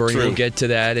basketball. Bernie will get to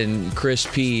that, and Chris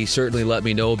P. certainly let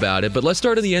me know about it. But let's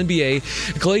start in the NBA.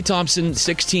 Klay Thompson,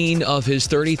 16 of his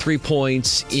 33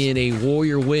 points in a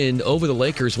Warrior win over the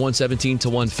Lakers,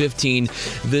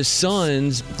 117-115. The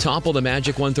Suns toppled the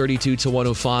Magic,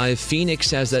 132-105. Phoenix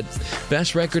has that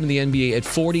best record in the NBA at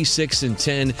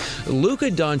 46-10. Luka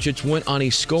Doncic went on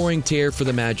a scoring tear for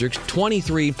the Magic,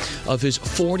 23 of his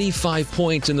 45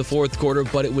 points in the fourth quarter,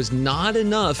 but it was not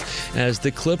enough as the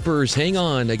Clippers hang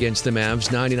on against the Mavs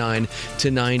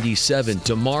 99-97.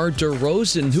 DeMar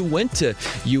DeRozan, who went to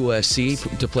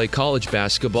USC to play college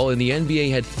basketball in the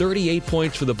NBA, had 38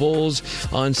 points for the Bulls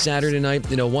on Saturday night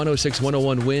in a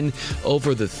 106-101 win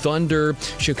over the Thunder.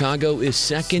 Chicago is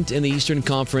second in the Eastern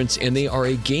Conference, and they are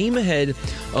a game ahead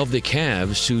of the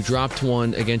Cavs, who dropped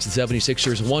one against the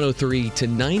 76ers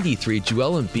 103-93.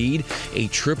 Joel Embiid, a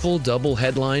triple-double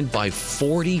headlined by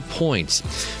 40 points.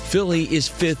 Philly is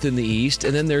fifth in the East,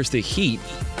 and then there's the Heat,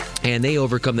 and they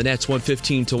overcome the Nets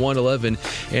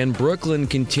 115-111. And Brooklyn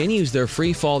continues their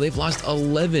free fall. They've lost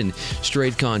 11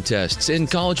 straight contests. In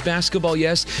college basketball,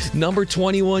 yes, number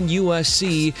 21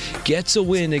 USC gets a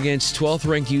win against 12th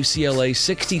ranked UCLA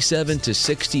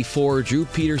 67-64. Drew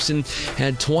Peterson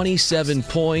had 27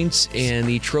 points, and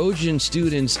the Trojan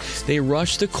students, they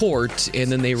rushed the court, and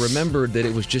then they remembered that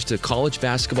it was just a college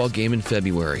basketball game in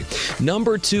February.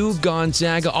 Number 2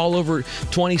 Gonzaga all over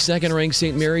 22nd ranked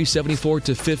St. Mary's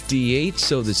 74-50.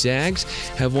 So the Zags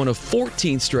have won a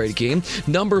 14th straight game.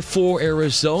 Number 4,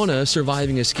 Arizona,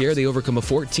 surviving a scare. They overcome a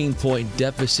 14-point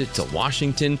deficit to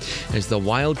Washington as the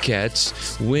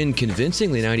Wildcats win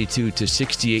convincingly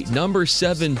 92-68. Number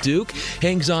 7, Duke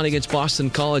hangs on against Boston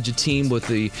College, a team with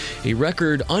a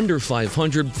record under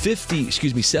 500,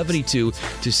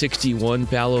 72-61.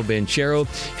 Paolo Banchero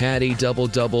had a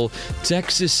double-double.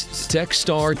 Texas Tech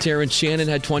star Terrence Shannon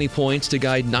had 20 points to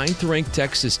guide 9th-ranked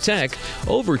Texas Tech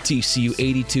over TCU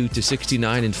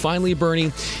 82-69. And finally,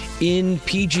 Bernie, in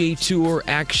PGA Tour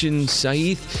action,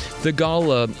 Sahith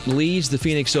Theegala leads the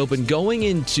Phoenix Open going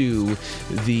into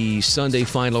the Sunday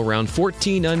final round,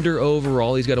 14 under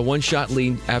overall. He's got a one-shot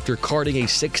lead after carding a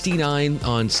 69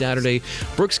 on Saturday.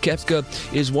 Brooks Koepka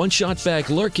is one shot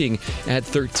back, lurking at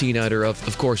 13 under.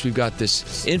 Of course, we've got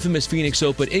this infamous Phoenix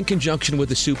Open in conjunction with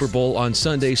the Super Bowl on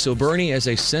Sunday. So, Bernie, as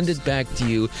I send it back to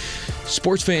you,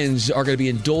 sports fans are going to be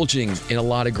indulging in a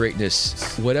lot of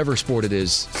greatness, whatever sport it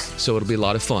is. So it'll be a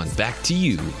lot of fun. Back to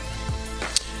you.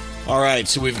 All right,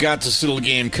 so we've got this little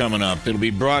game coming up. It'll be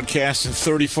broadcast in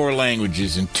 34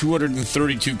 languages in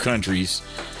 232 countries.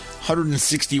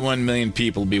 161 million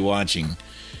people will be watching.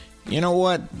 You know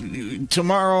what?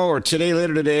 Tomorrow or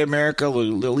later today, America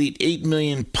will eat 8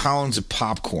 million pounds of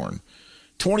popcorn,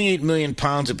 28 million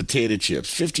pounds of potato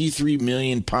chips, 53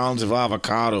 million pounds of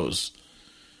avocados.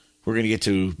 We're going to get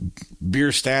to beer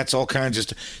stats, all kinds of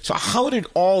stuff. So how did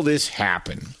all this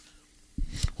happen?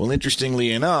 Well,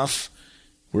 interestingly enough,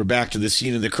 we're back to the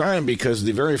scene of the crime because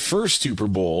the very first Super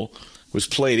Bowl was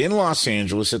played in Los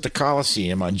Angeles at the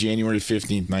Coliseum on January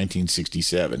 15th,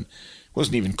 1967. It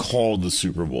wasn't even called the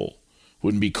Super Bowl.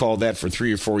 Wouldn't be called that for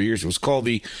 3 or 4 years. It was called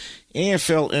the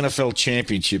AFL-NFL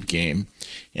Championship game,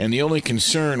 and the only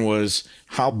concern was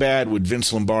how bad would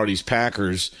Vince Lombardi's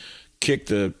Packers kick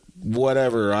the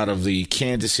whatever out of the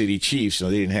Kansas City Chiefs. No,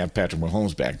 they didn't have Patrick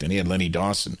Mahomes back then. They had Lenny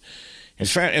Dawson.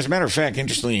 As a matter of fact,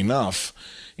 interestingly enough,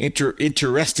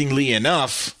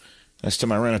 last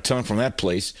time I ran a tongue from that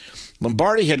place,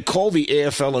 Lombardi had called the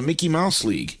AFL a Mickey Mouse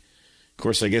League. Of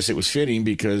course, I guess it was fitting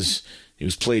because it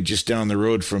was played just down the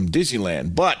road from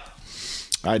Disneyland. But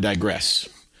I digress.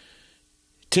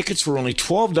 Tickets were only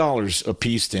 $12 a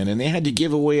piece then, and they had to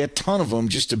give away a ton of them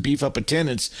just to beef up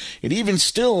attendance. And even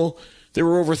still, there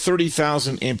were over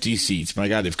 30,000 empty seats. My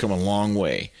God, they've come a long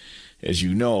way. As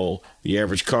you know, the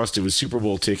average cost of a Super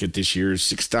Bowl ticket this year is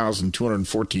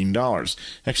 $6,214.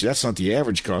 Actually, that's not the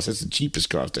average cost. That's the cheapest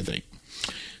cost, I think.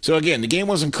 So again, the game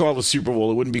wasn't called the Super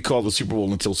Bowl. It wouldn't be called the Super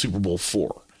Bowl until Super Bowl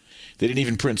IV. They didn't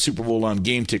even print Super Bowl on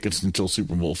game tickets until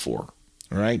Super Bowl IV. All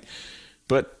right?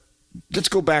 But let's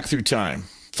go back through time.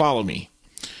 Follow me.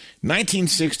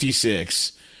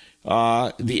 1966, the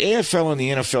AFL and the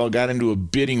NFL got into a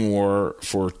bidding war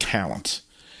for talent.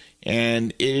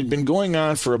 And it had been going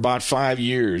on for about 5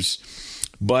 years,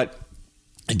 but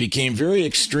it became very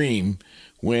extreme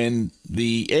when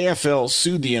the AFL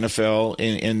sued the NFL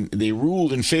and they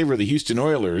ruled in favor of the Houston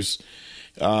Oilers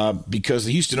because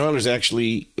the Houston Oilers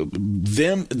actually,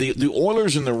 the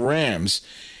Oilers and the Rams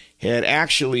had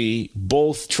actually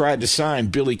both tried to sign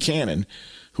Billy Cannon,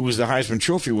 who was the Heisman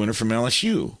Trophy winner from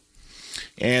LSU.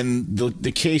 And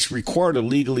the case required a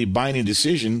legally binding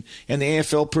decision, and the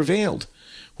AFL prevailed.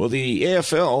 Well, the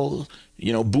AFL,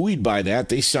 buoyed by that,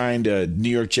 they signed New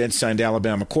York Jets signed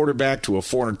Alabama quarterback to a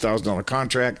 $400,000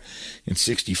 contract in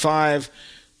 '65.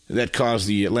 That caused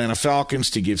the Atlanta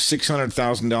Falcons to give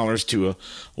 $600,000 to a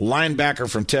linebacker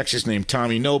from Texas named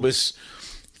Tommy Nobis.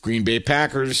 Green Bay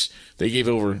Packers, they gave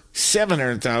over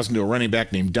 $700,000 to a running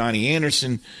back named Donnie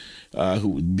Anderson.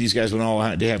 Who these guys went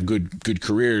all to have good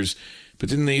careers. But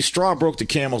then the straw broke the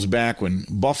camel's back when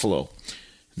Buffalo.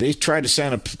 They tried to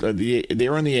sign they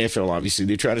were in the AFL, obviously.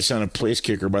 They tried to sign a place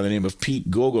kicker by the name of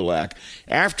Pete Gogolak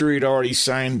after he'd already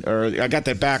signed, or I got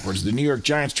that backwards. The New York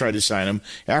Giants tried to sign him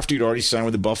after he'd already signed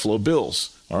with the Buffalo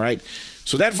Bills. All right?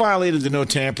 So that violated the no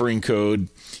tampering code,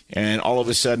 and all of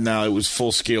a sudden now it was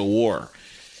full-scale war.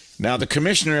 Now, the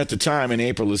commissioner at the time in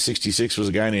April of '66 was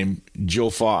a guy named Joe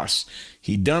Foss.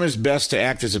 He'd done his best to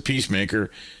act as a peacemaker.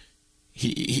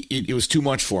 It was too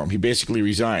much for him. He basically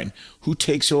resigned. Who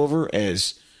takes over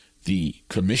as the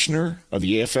commissioner of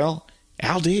the AFL?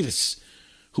 Al Davis,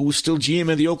 who was still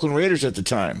GM of the Oakland Raiders at the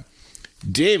time.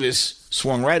 Davis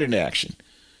swung right into action.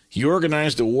 He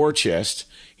organized a war chest,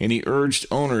 and he urged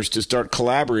owners to start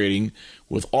collaborating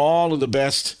with all of the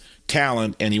best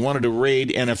talent, and he wanted to raid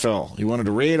NFL. He wanted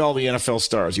to raid all the NFL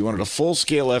stars. He wanted a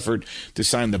full-scale effort to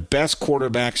sign the best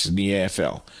quarterbacks in the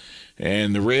AFL.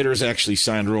 And the Raiders actually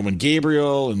signed Roman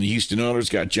Gabriel, and the Houston Oilers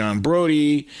got John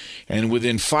Brody. And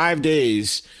within 5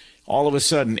 days, all of a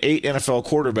sudden, 8 NFL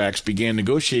quarterbacks began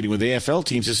negotiating with AFL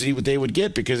teams to see what they would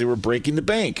get because they were breaking the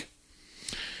bank.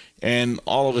 And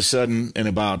all of a sudden, in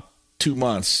about 2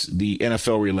 months, the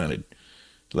NFL relented.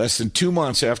 Less than 2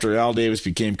 months after Al Davis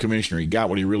became commissioner, he got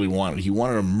what he really wanted. He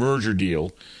wanted a merger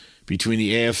deal between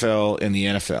the AFL and the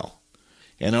NFL.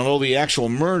 And although the actual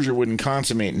merger wouldn't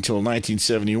consummate until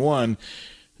 1971,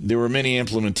 there were many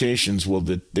implementations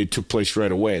that they took place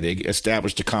right away. They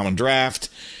established a common draft.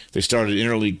 They started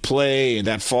interleague play, and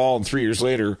that fall, and 3 years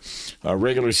later,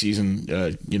 regular season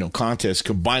contest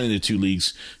combining the two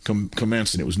leagues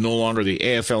commenced, and it was no longer the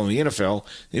AFL and the NFL.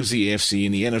 It was the AFC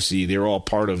and the NFC. They were all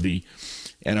part of the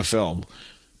NFL.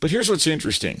 But here's what's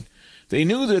interesting. They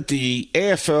knew that the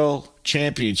AFL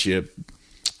championship,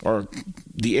 or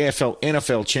the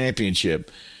AFL-NFL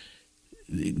championship,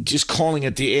 just calling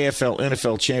it the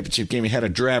AFL-NFL championship game, it had a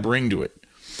drab ring to it.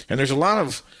 And there's a lot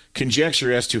of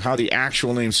conjecture as to how the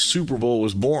actual name Super Bowl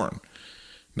was born.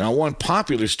 Now, one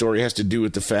popular story has to do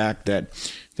with the fact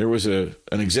that there was an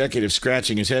executive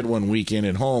scratching his head one weekend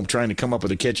at home trying to come up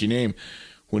with a catchy name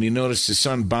when he noticed his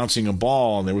son bouncing a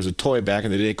ball, and there was a toy back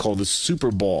in the day called the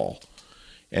Super Ball.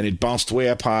 And it bounced way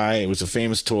up high. It was a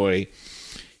famous toy.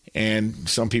 And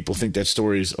some people think that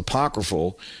story is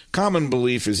apocryphal. Common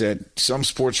belief is that some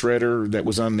sports writer that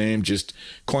was unnamed just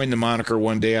coined the moniker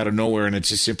one day out of nowhere, and it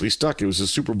just simply stuck. It was a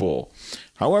Super Bowl.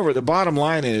 However, the bottom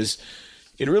line is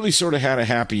it really sort of had a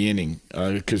happy ending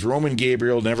because Roman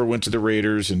Gabriel never went to the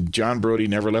Raiders, and John Brody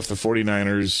never left the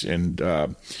 49ers, and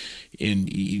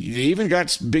they even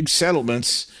got big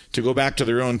settlements to go back to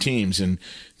their own teams. And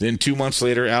then 2 months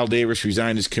later, Al Davis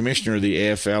resigned as commissioner of the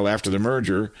AFL after the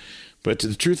merger. But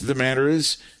the truth of the matter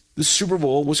is, the Super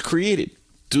Bowl was created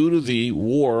due to the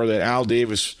war that Al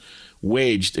Davis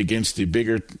waged against the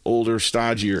bigger, older,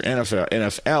 stodgier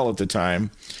NFL at the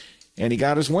time, and he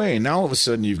got his way. And now all of a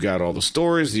sudden you've got all the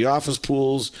stories, the office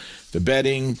pools, the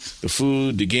betting, the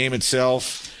food, the game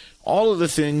itself, all of the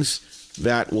things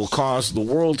that will cause the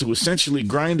world to essentially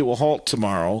grind to a halt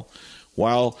tomorrow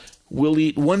while we'll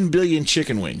eat 1 billion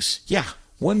chicken wings. Yeah,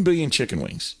 1 billion chicken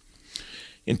wings.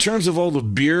 In terms of all the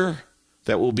beer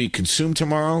that will be consumed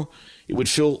tomorrow, it would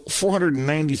fill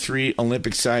 493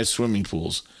 Olympic-sized swimming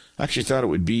pools. I actually thought it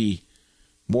would be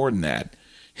more than that.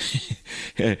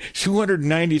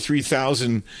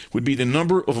 293,000 would be the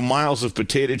number of miles of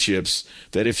potato chips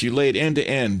that, if you laid end to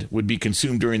end, would be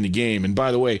consumed during the game. And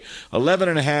by the way,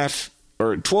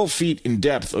 12 feet in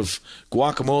depth of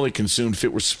guacamole consumed if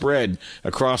it were spread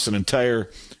across an entire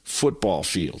football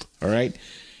field. All right?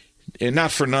 And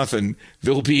not for nothing,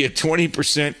 there'll be a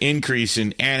 20% increase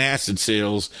in antacid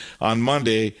sales on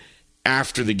Monday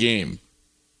after the game.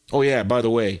 Oh, yeah, by the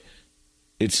way,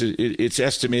 it's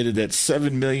estimated that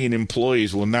 7 million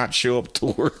employees will not show up to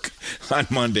work on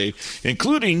Monday,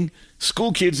 including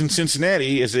school kids in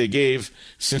Cincinnati, as they gave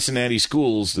Cincinnati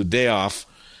schools the day off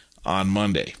on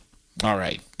Monday. All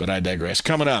right, but I digress.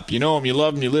 Coming up, you know them, you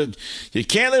love them, you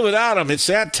can't live without them. It's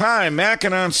that time,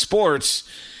 Mackin' on Sports.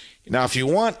 Now, if you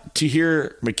want to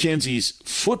hear Mackenzie's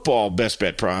football best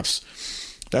bet props,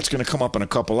 that's going to come up in a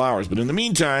couple hours. But in the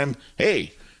meantime,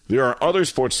 hey, there are other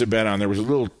sports to bet on. There was a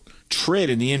little trade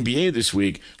in the NBA this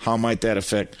week. How might that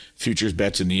affect futures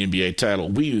bets in the NBA title?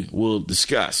 We will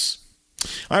discuss.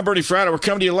 I'm Bernie Fratto. We're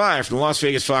coming to you live from the Las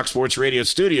Vegas Fox Sports Radio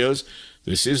studios.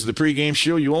 This is the pregame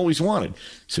show you always wanted.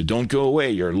 So don't go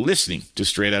away. You're listening to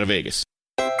Straight Out of Vegas.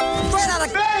 Straight out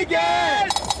of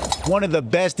Vegas! One of the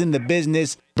best in the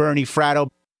business, Bernie Fratto.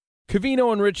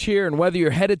 Covino and Rich here, and whether you're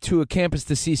headed to a campus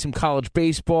to see some college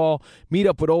baseball, meet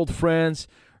up with old friends,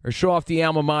 or show off the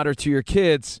alma mater to your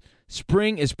kids,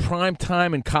 spring is prime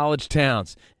time in college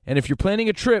towns. And if you're planning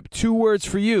a trip, 2 words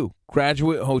for you: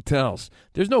 Graduate Hotels.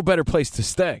 There's no better place to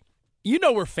stay. You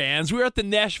know we're fans. We were at the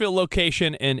Nashville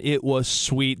location, and it was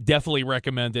sweet. Definitely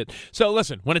recommend it. So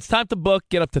listen, when it's time to book,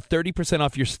 get up to 30%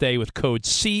 off your stay with code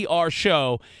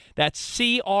CRSHOW. That's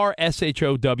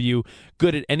CRSHOW.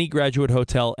 Good at any Graduate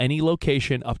Hotel, any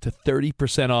location, up to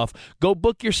 30% off. Go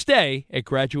book your stay at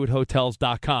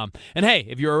graduatehotels.com. And hey,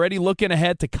 if you're already looking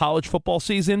ahead to college football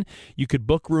season, you could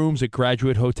book rooms at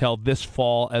Graduate Hotel this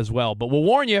fall as well. But we'll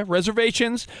warn you,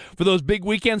 reservations for those big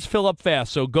weekends fill up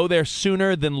fast, so go there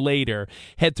sooner than later.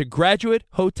 Head to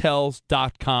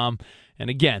graduatehotels.com. And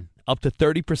again, up to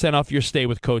 30% off your stay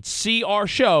with code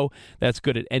CRSHOW. That's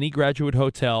good at any Graduate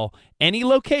Hotel, any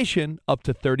location, up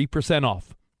to 30%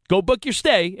 off. Go book your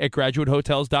stay at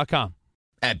graduatehotels.com.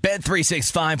 At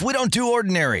Bet365, we don't do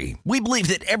ordinary. We believe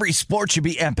that every sport should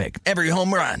be epic. Every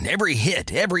home run, every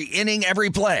hit, every inning, every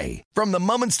play. From the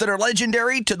moments that are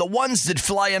legendary to the ones that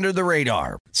fly under the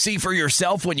radar. See for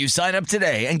yourself when you sign up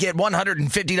today and get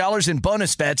 $150 in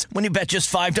bonus bets when you bet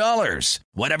just $5.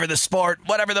 Whatever the sport,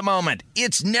 whatever the moment,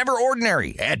 it's never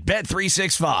ordinary at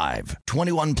Bet365.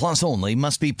 21 plus only.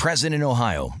 Must be present in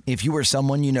Ohio. If you or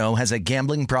someone you know has a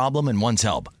gambling problem and wants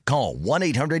help, call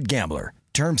 1-800-GAMBLER.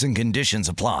 Terms and conditions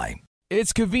apply.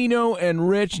 It's Covino and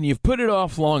Rich, and you've put it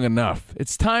off long enough.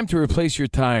 It's time to replace your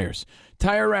tires.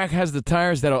 Tire Rack has the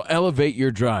tires that'll elevate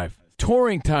your drive.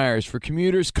 Touring tires for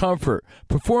commuters' comfort.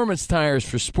 Performance tires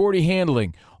for sporty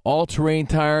handling. All-terrain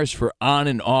tires for on-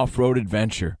 and off-road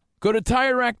adventure. Go to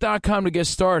TireRack.com to get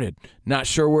started. Not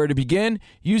sure where to begin?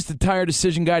 Use the Tire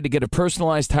Decision Guide to get a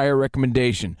personalized tire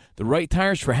recommendation. The right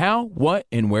tires for how, what,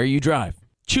 and where you drive.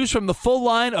 Choose from the full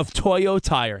line of Toyo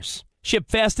tires. Ship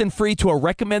fast and free to a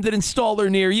recommended installer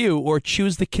near you, or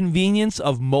choose the convenience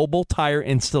of mobile tire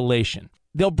installation.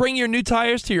 They'll bring your new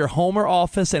tires to your home or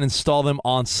office and install them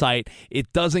on site.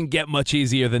 It doesn't get much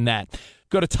easier than that.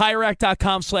 Go to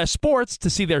TireRack.com/sports to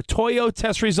see their Toyo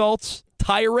test results,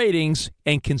 tire ratings,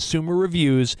 and consumer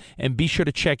reviews, and be sure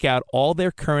to check out all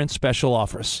their current special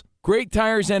offers. Great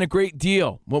tires and a great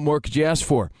deal. What more could you ask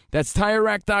for? That's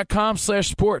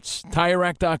TireRack.com/sports.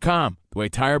 TireRack.com, the way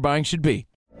tire buying should be.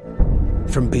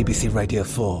 From BBC Radio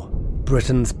 4,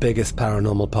 Britain's biggest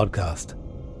paranormal podcast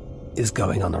is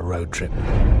going on a road trip.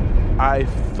 I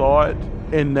thought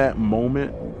in that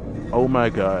moment, oh my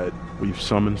God, we've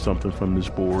summoned something from this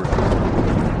board.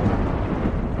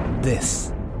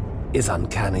 This is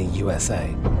Uncanny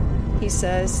USA. He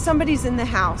says, somebody's in the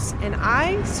house, and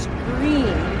I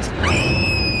screamed.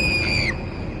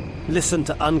 Listen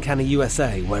to Uncanny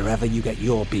USA wherever you get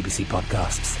your BBC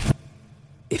podcasts,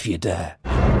 if you dare.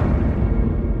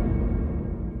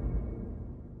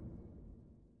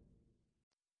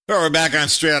 Well, we're back on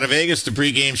Straight Out of Vegas, the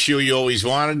pregame show you always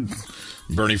wanted.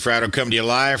 Bernie Fratto coming to you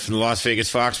live from the Las Vegas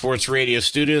Fox Sports Radio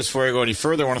studios. Before I go any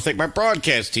further, I want to thank my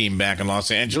broadcast team back in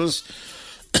Los Angeles.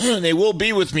 They will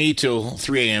be with me till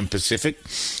 3 a.m. Pacific,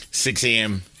 6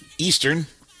 a.m. Eastern.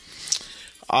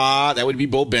 That would be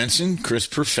Bo Benson, Chris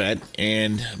Perfett,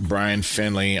 and Brian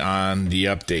Finley on the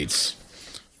updates.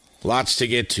 Lots to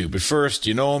get to. But first,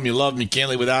 you know him, you love him, you can't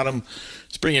live without him.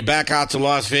 Let's bring you back out to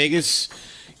Las Vegas.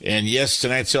 And yes,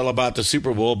 tonight's all about the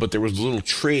Super Bowl, but there was a little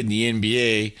trade in the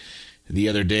NBA the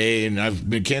other day, and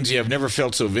Mackenzie, I've never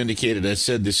felt so vindicated. I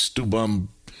said this Stu-bum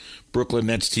Brooklyn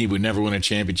Nets team would never win a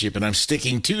championship, and I'm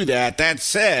sticking to that. That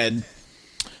said,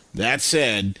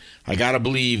 I got to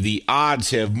believe the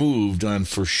odds have moved on,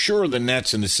 for sure, the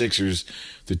Nets and the Sixers,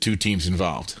 the two teams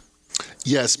involved.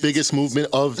 Yes, biggest movement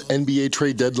of the NBA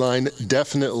trade deadline,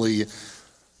 definitely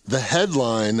the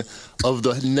headline of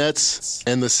the Nets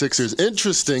and the Sixers.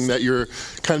 Interesting that you're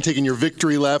kind of taking your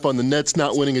victory lap on the Nets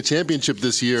not winning a championship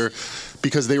this year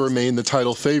because they remain the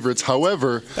title favorites.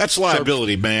 However, that's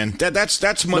liability, man.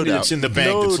 That's money that's in the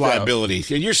bank. That's liability.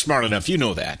 You're smart enough. You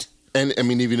know that. And, I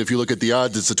mean, even if you look at the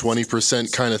odds, it's a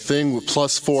 20% kind of thing with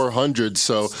plus 400.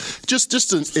 So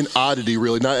just an oddity,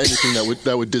 really, not anything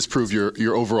that would disprove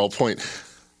your overall point.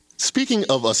 Speaking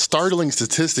of a startling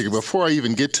statistic, before I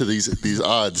even get to these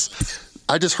odds,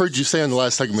 I just heard you say on the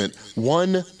last segment,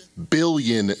 1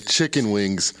 billion chicken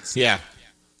wings. Yeah.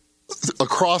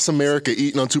 Across America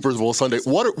eaten on Super Bowl Sunday.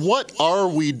 What are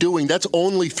we doing? That's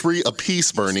only 3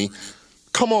 apiece, Bernie.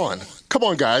 Come on,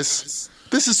 guys.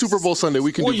 This is Super Bowl Sunday.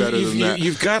 We can do better than that.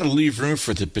 You've got to leave room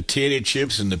for the potato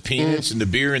chips and the peanuts and the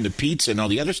beer and the pizza and all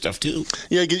the other stuff, too.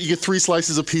 Yeah, you get 3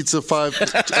 slices of pizza, 5.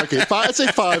 Okay, I'd say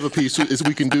 5 apiece is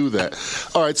we can do that.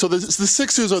 All right, so the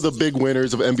Sixers are the big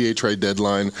winners of NBA trade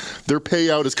deadline. Their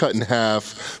payout is cut in half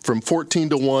from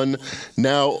 14-1,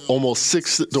 now almost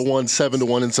 6-1,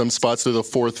 7-1 in some spots. They're the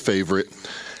 4th favorite.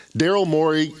 Daryl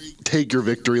Morey, take your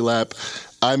victory lap.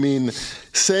 I mean,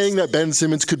 saying that Ben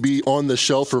Simmons could be on the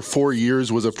shelf for 4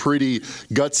 years was a pretty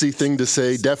gutsy thing to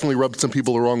say. Definitely rubbed some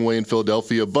people the wrong way in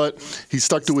Philadelphia, but he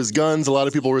stuck to his guns. A lot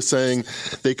of people were saying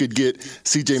they could get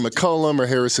C.J. McCollum or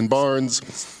Harrison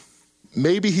Barnes.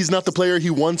 Maybe he's not the player he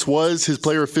once was. His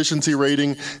player efficiency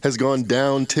rating has gone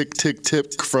down, tick,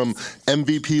 from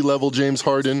MVP level James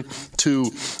Harden to,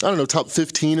 top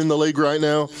 15 in the league right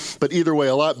now. But either way,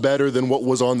 a lot better than what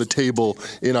was on the table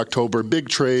in October. Big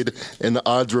trade, and the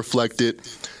odds reflect it.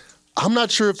 I'm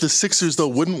not sure if the Sixers, though,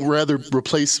 wouldn't rather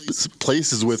replace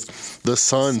places with the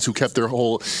Suns, who kept their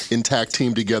whole intact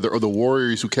team together, or the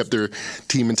Warriors, who kept their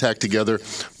team intact together.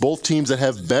 Both teams that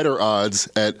have better odds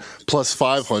at plus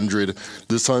 500,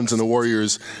 the Suns and the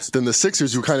Warriors, than the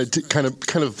Sixers, who kind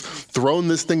of thrown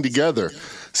this thing together.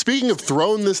 Speaking of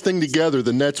throwing this thing together,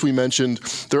 the Nets, we mentioned,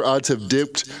 their odds have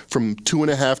dipped from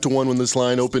 2.5-1 when this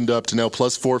line opened up to now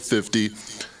plus 450.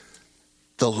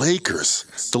 The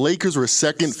Lakers were a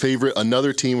second favorite,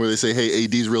 another team where they say, hey,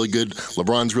 AD's really good,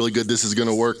 LeBron's really good, this is going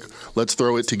to work. Let's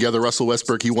throw it together. Russell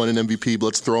Westbrook, he won an MVP, but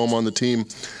let's throw him on the team.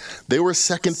 They were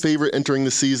second favorite entering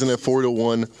the season at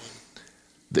 4-1.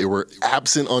 They were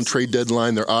absent on trade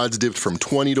deadline. Their odds dipped from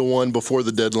 20-1 before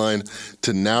the deadline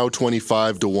to now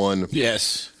 25-1.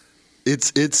 Yes.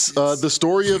 It's the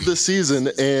story of the season,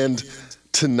 and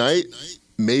tonight,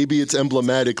 maybe it's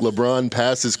emblematic. LeBron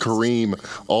passes Kareem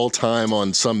all time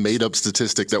on some made-up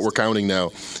statistic that we're counting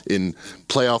now in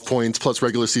playoff points plus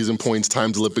regular season points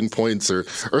times Olympic points or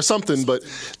something. But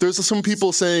there's some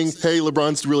people saying, hey,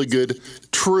 LeBron's really good.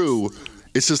 True.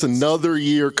 It's just another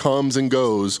year comes and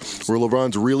goes where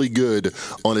LeBron's really good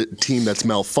on a team that's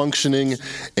malfunctioning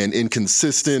and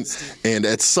inconsistent. And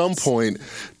at some point,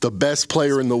 the best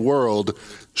player in the world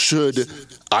should,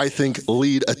 I think,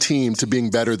 lead a team to being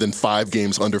better than 5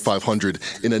 games under 500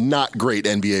 in a not great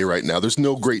NBA right now. There's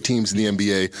no great teams in the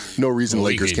NBA. No reason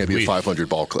Lakers can't be a 500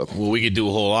 ball club. Well, we could do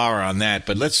a whole hour on that,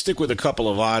 but let's stick with a couple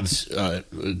of odds,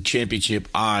 championship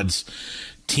odds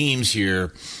teams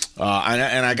here.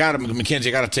 And I got Mackenzie,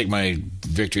 I got to take my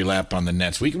victory lap on the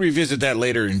Nets. We can revisit that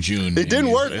later in June. It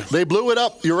didn't work. They blew it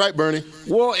up. You're right, Bernie.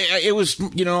 Well, it was,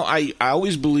 I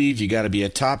always believe you got to be a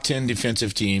top 10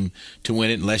 defensive team to win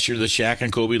it, unless you're the Shaq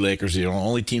and Kobe Lakers. They're the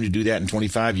only team to do that in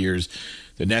 25 years.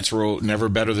 The Nets were never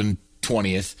better than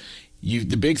 20th.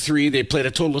 The big three, they played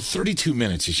a total of 32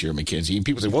 minutes this year, Mackenzie. And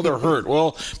people say, well, they're hurt.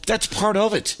 Well, that's part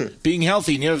of it, being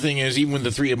healthy. And the other thing is, even with the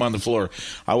 3 of them on the floor,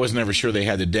 I was never sure they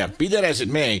had the depth. Be that as it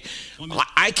may,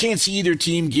 I can't see either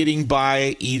team getting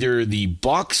by either the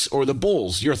Bucks or the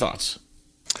Bulls. Your thoughts?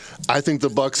 I think the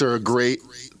Bucks are a great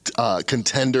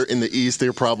contender in the East.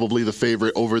 They're probably the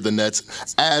favorite over the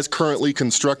Nets as currently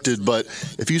constructed. But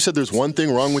if you said there's one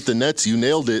thing wrong with the Nets, you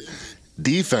nailed it.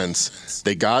 Defense.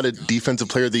 They got a Defensive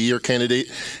Player of the Year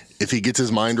candidate if he gets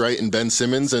his mind right in Ben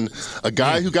Simmons, and a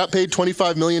guy who got paid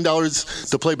 $25 million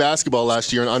to play basketball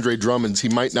last year in Andre Drummond. He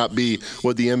might not be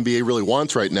what the NBA really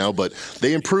wants right now, but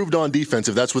they improved on defense.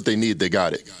 If that's what they need, they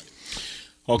got it.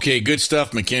 Okay, good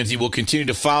stuff, Mackenzie. We'll continue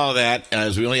to follow that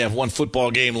as we only have one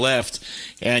football game left.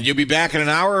 And you'll be back in an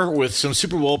hour with some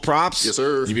Super Bowl props. Yes,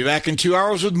 sir. You'll be back in 2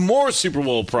 hours with more Super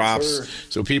Bowl props. Yes,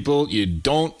 so, people, you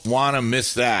don't want to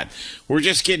miss that. We're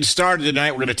just getting started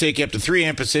tonight. We're going to take you up to 3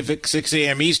 a.m. Pacific, 6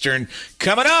 a.m. Eastern.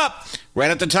 Coming up, right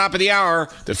at the top of the hour,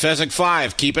 the Fezzik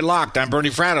 5. Keep it locked. I'm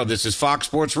Bernie Fratto. This is Fox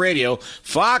Sports Radio.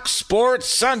 Fox Sports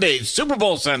Sunday, Super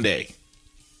Bowl Sunday.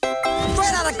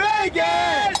 Straight out of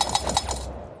Vegas!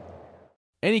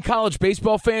 Any college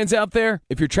baseball fans out there?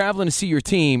 If you're traveling to see your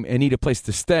team and need a place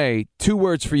to stay, 2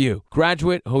 words for you: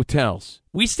 Graduate Hotels.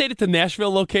 We stayed at the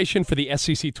Nashville location for the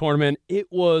SEC tournament. It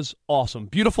was awesome.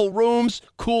 Beautiful rooms,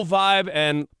 cool vibe,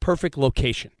 and perfect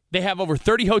location. They have over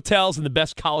 30 hotels in the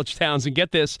best college towns, and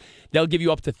get this, they'll give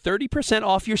you up to 30%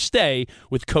 off your stay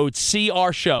with code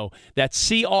CRSHOW. That's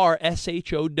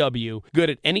CRSHOW. Good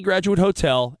at any Graduate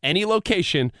Hotel, any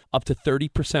location, up to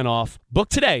 30% off. Book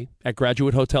today at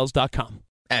graduatehotels.com.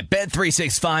 At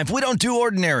Bet365, we don't do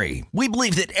ordinary. We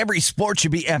believe that every sport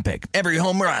should be epic. Every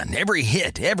home run, every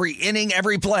hit, every inning,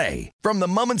 every play. From the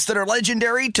moments that are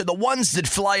legendary to the ones that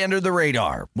fly under the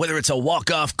radar. Whether it's a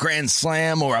walk-off grand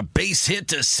slam or a base hit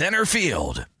to center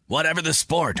field. Whatever the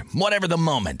sport, whatever the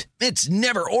moment. It's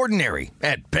never ordinary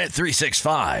at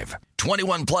Bet365.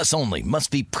 21 plus only. Must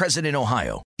be present in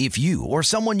Ohio. If you or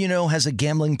someone you know has a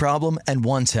gambling problem and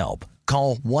wants help,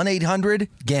 call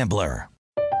 1-800-GAMBLER.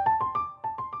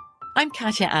 I'm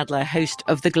Katya Adler, host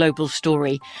of The Global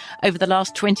Story. Over the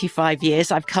last 25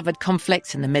 years, I've covered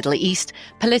conflicts in the Middle East,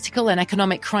 political and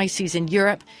economic crises in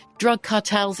Europe, drug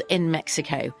cartels in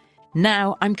Mexico.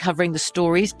 Now I'm covering the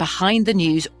stories behind the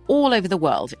news all over the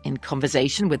world in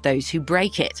conversation with those who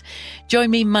break it. Join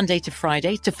me Monday to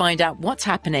Friday to find out what's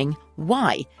happening,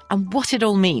 why, and what it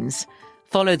all means.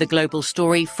 Follow The Global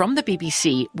Story from the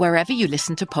BBC wherever you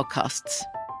listen to podcasts.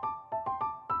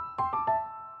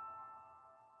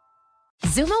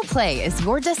 Xumo Play is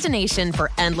your destination for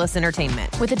endless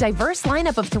entertainment. With a diverse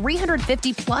lineup of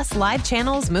 350-plus live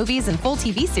channels, movies, and full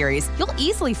TV series, you'll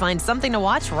easily find something to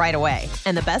watch right away.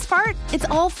 And the best part? It's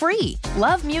all free.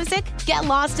 Love music? Get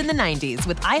lost in the 90s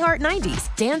with iHeart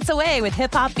 90s. Dance away with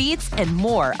hip-hop beats and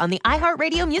more on the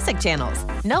iHeartRadio music channels.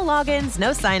 No logins,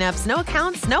 no signups, no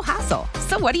accounts, no hassle.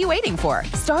 So what are you waiting for?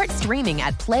 Start streaming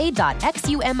at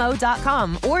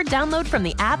play.xumo.com or download from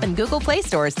the app and Google Play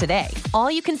stores today.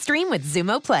 All you can stream with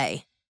Xumo Play.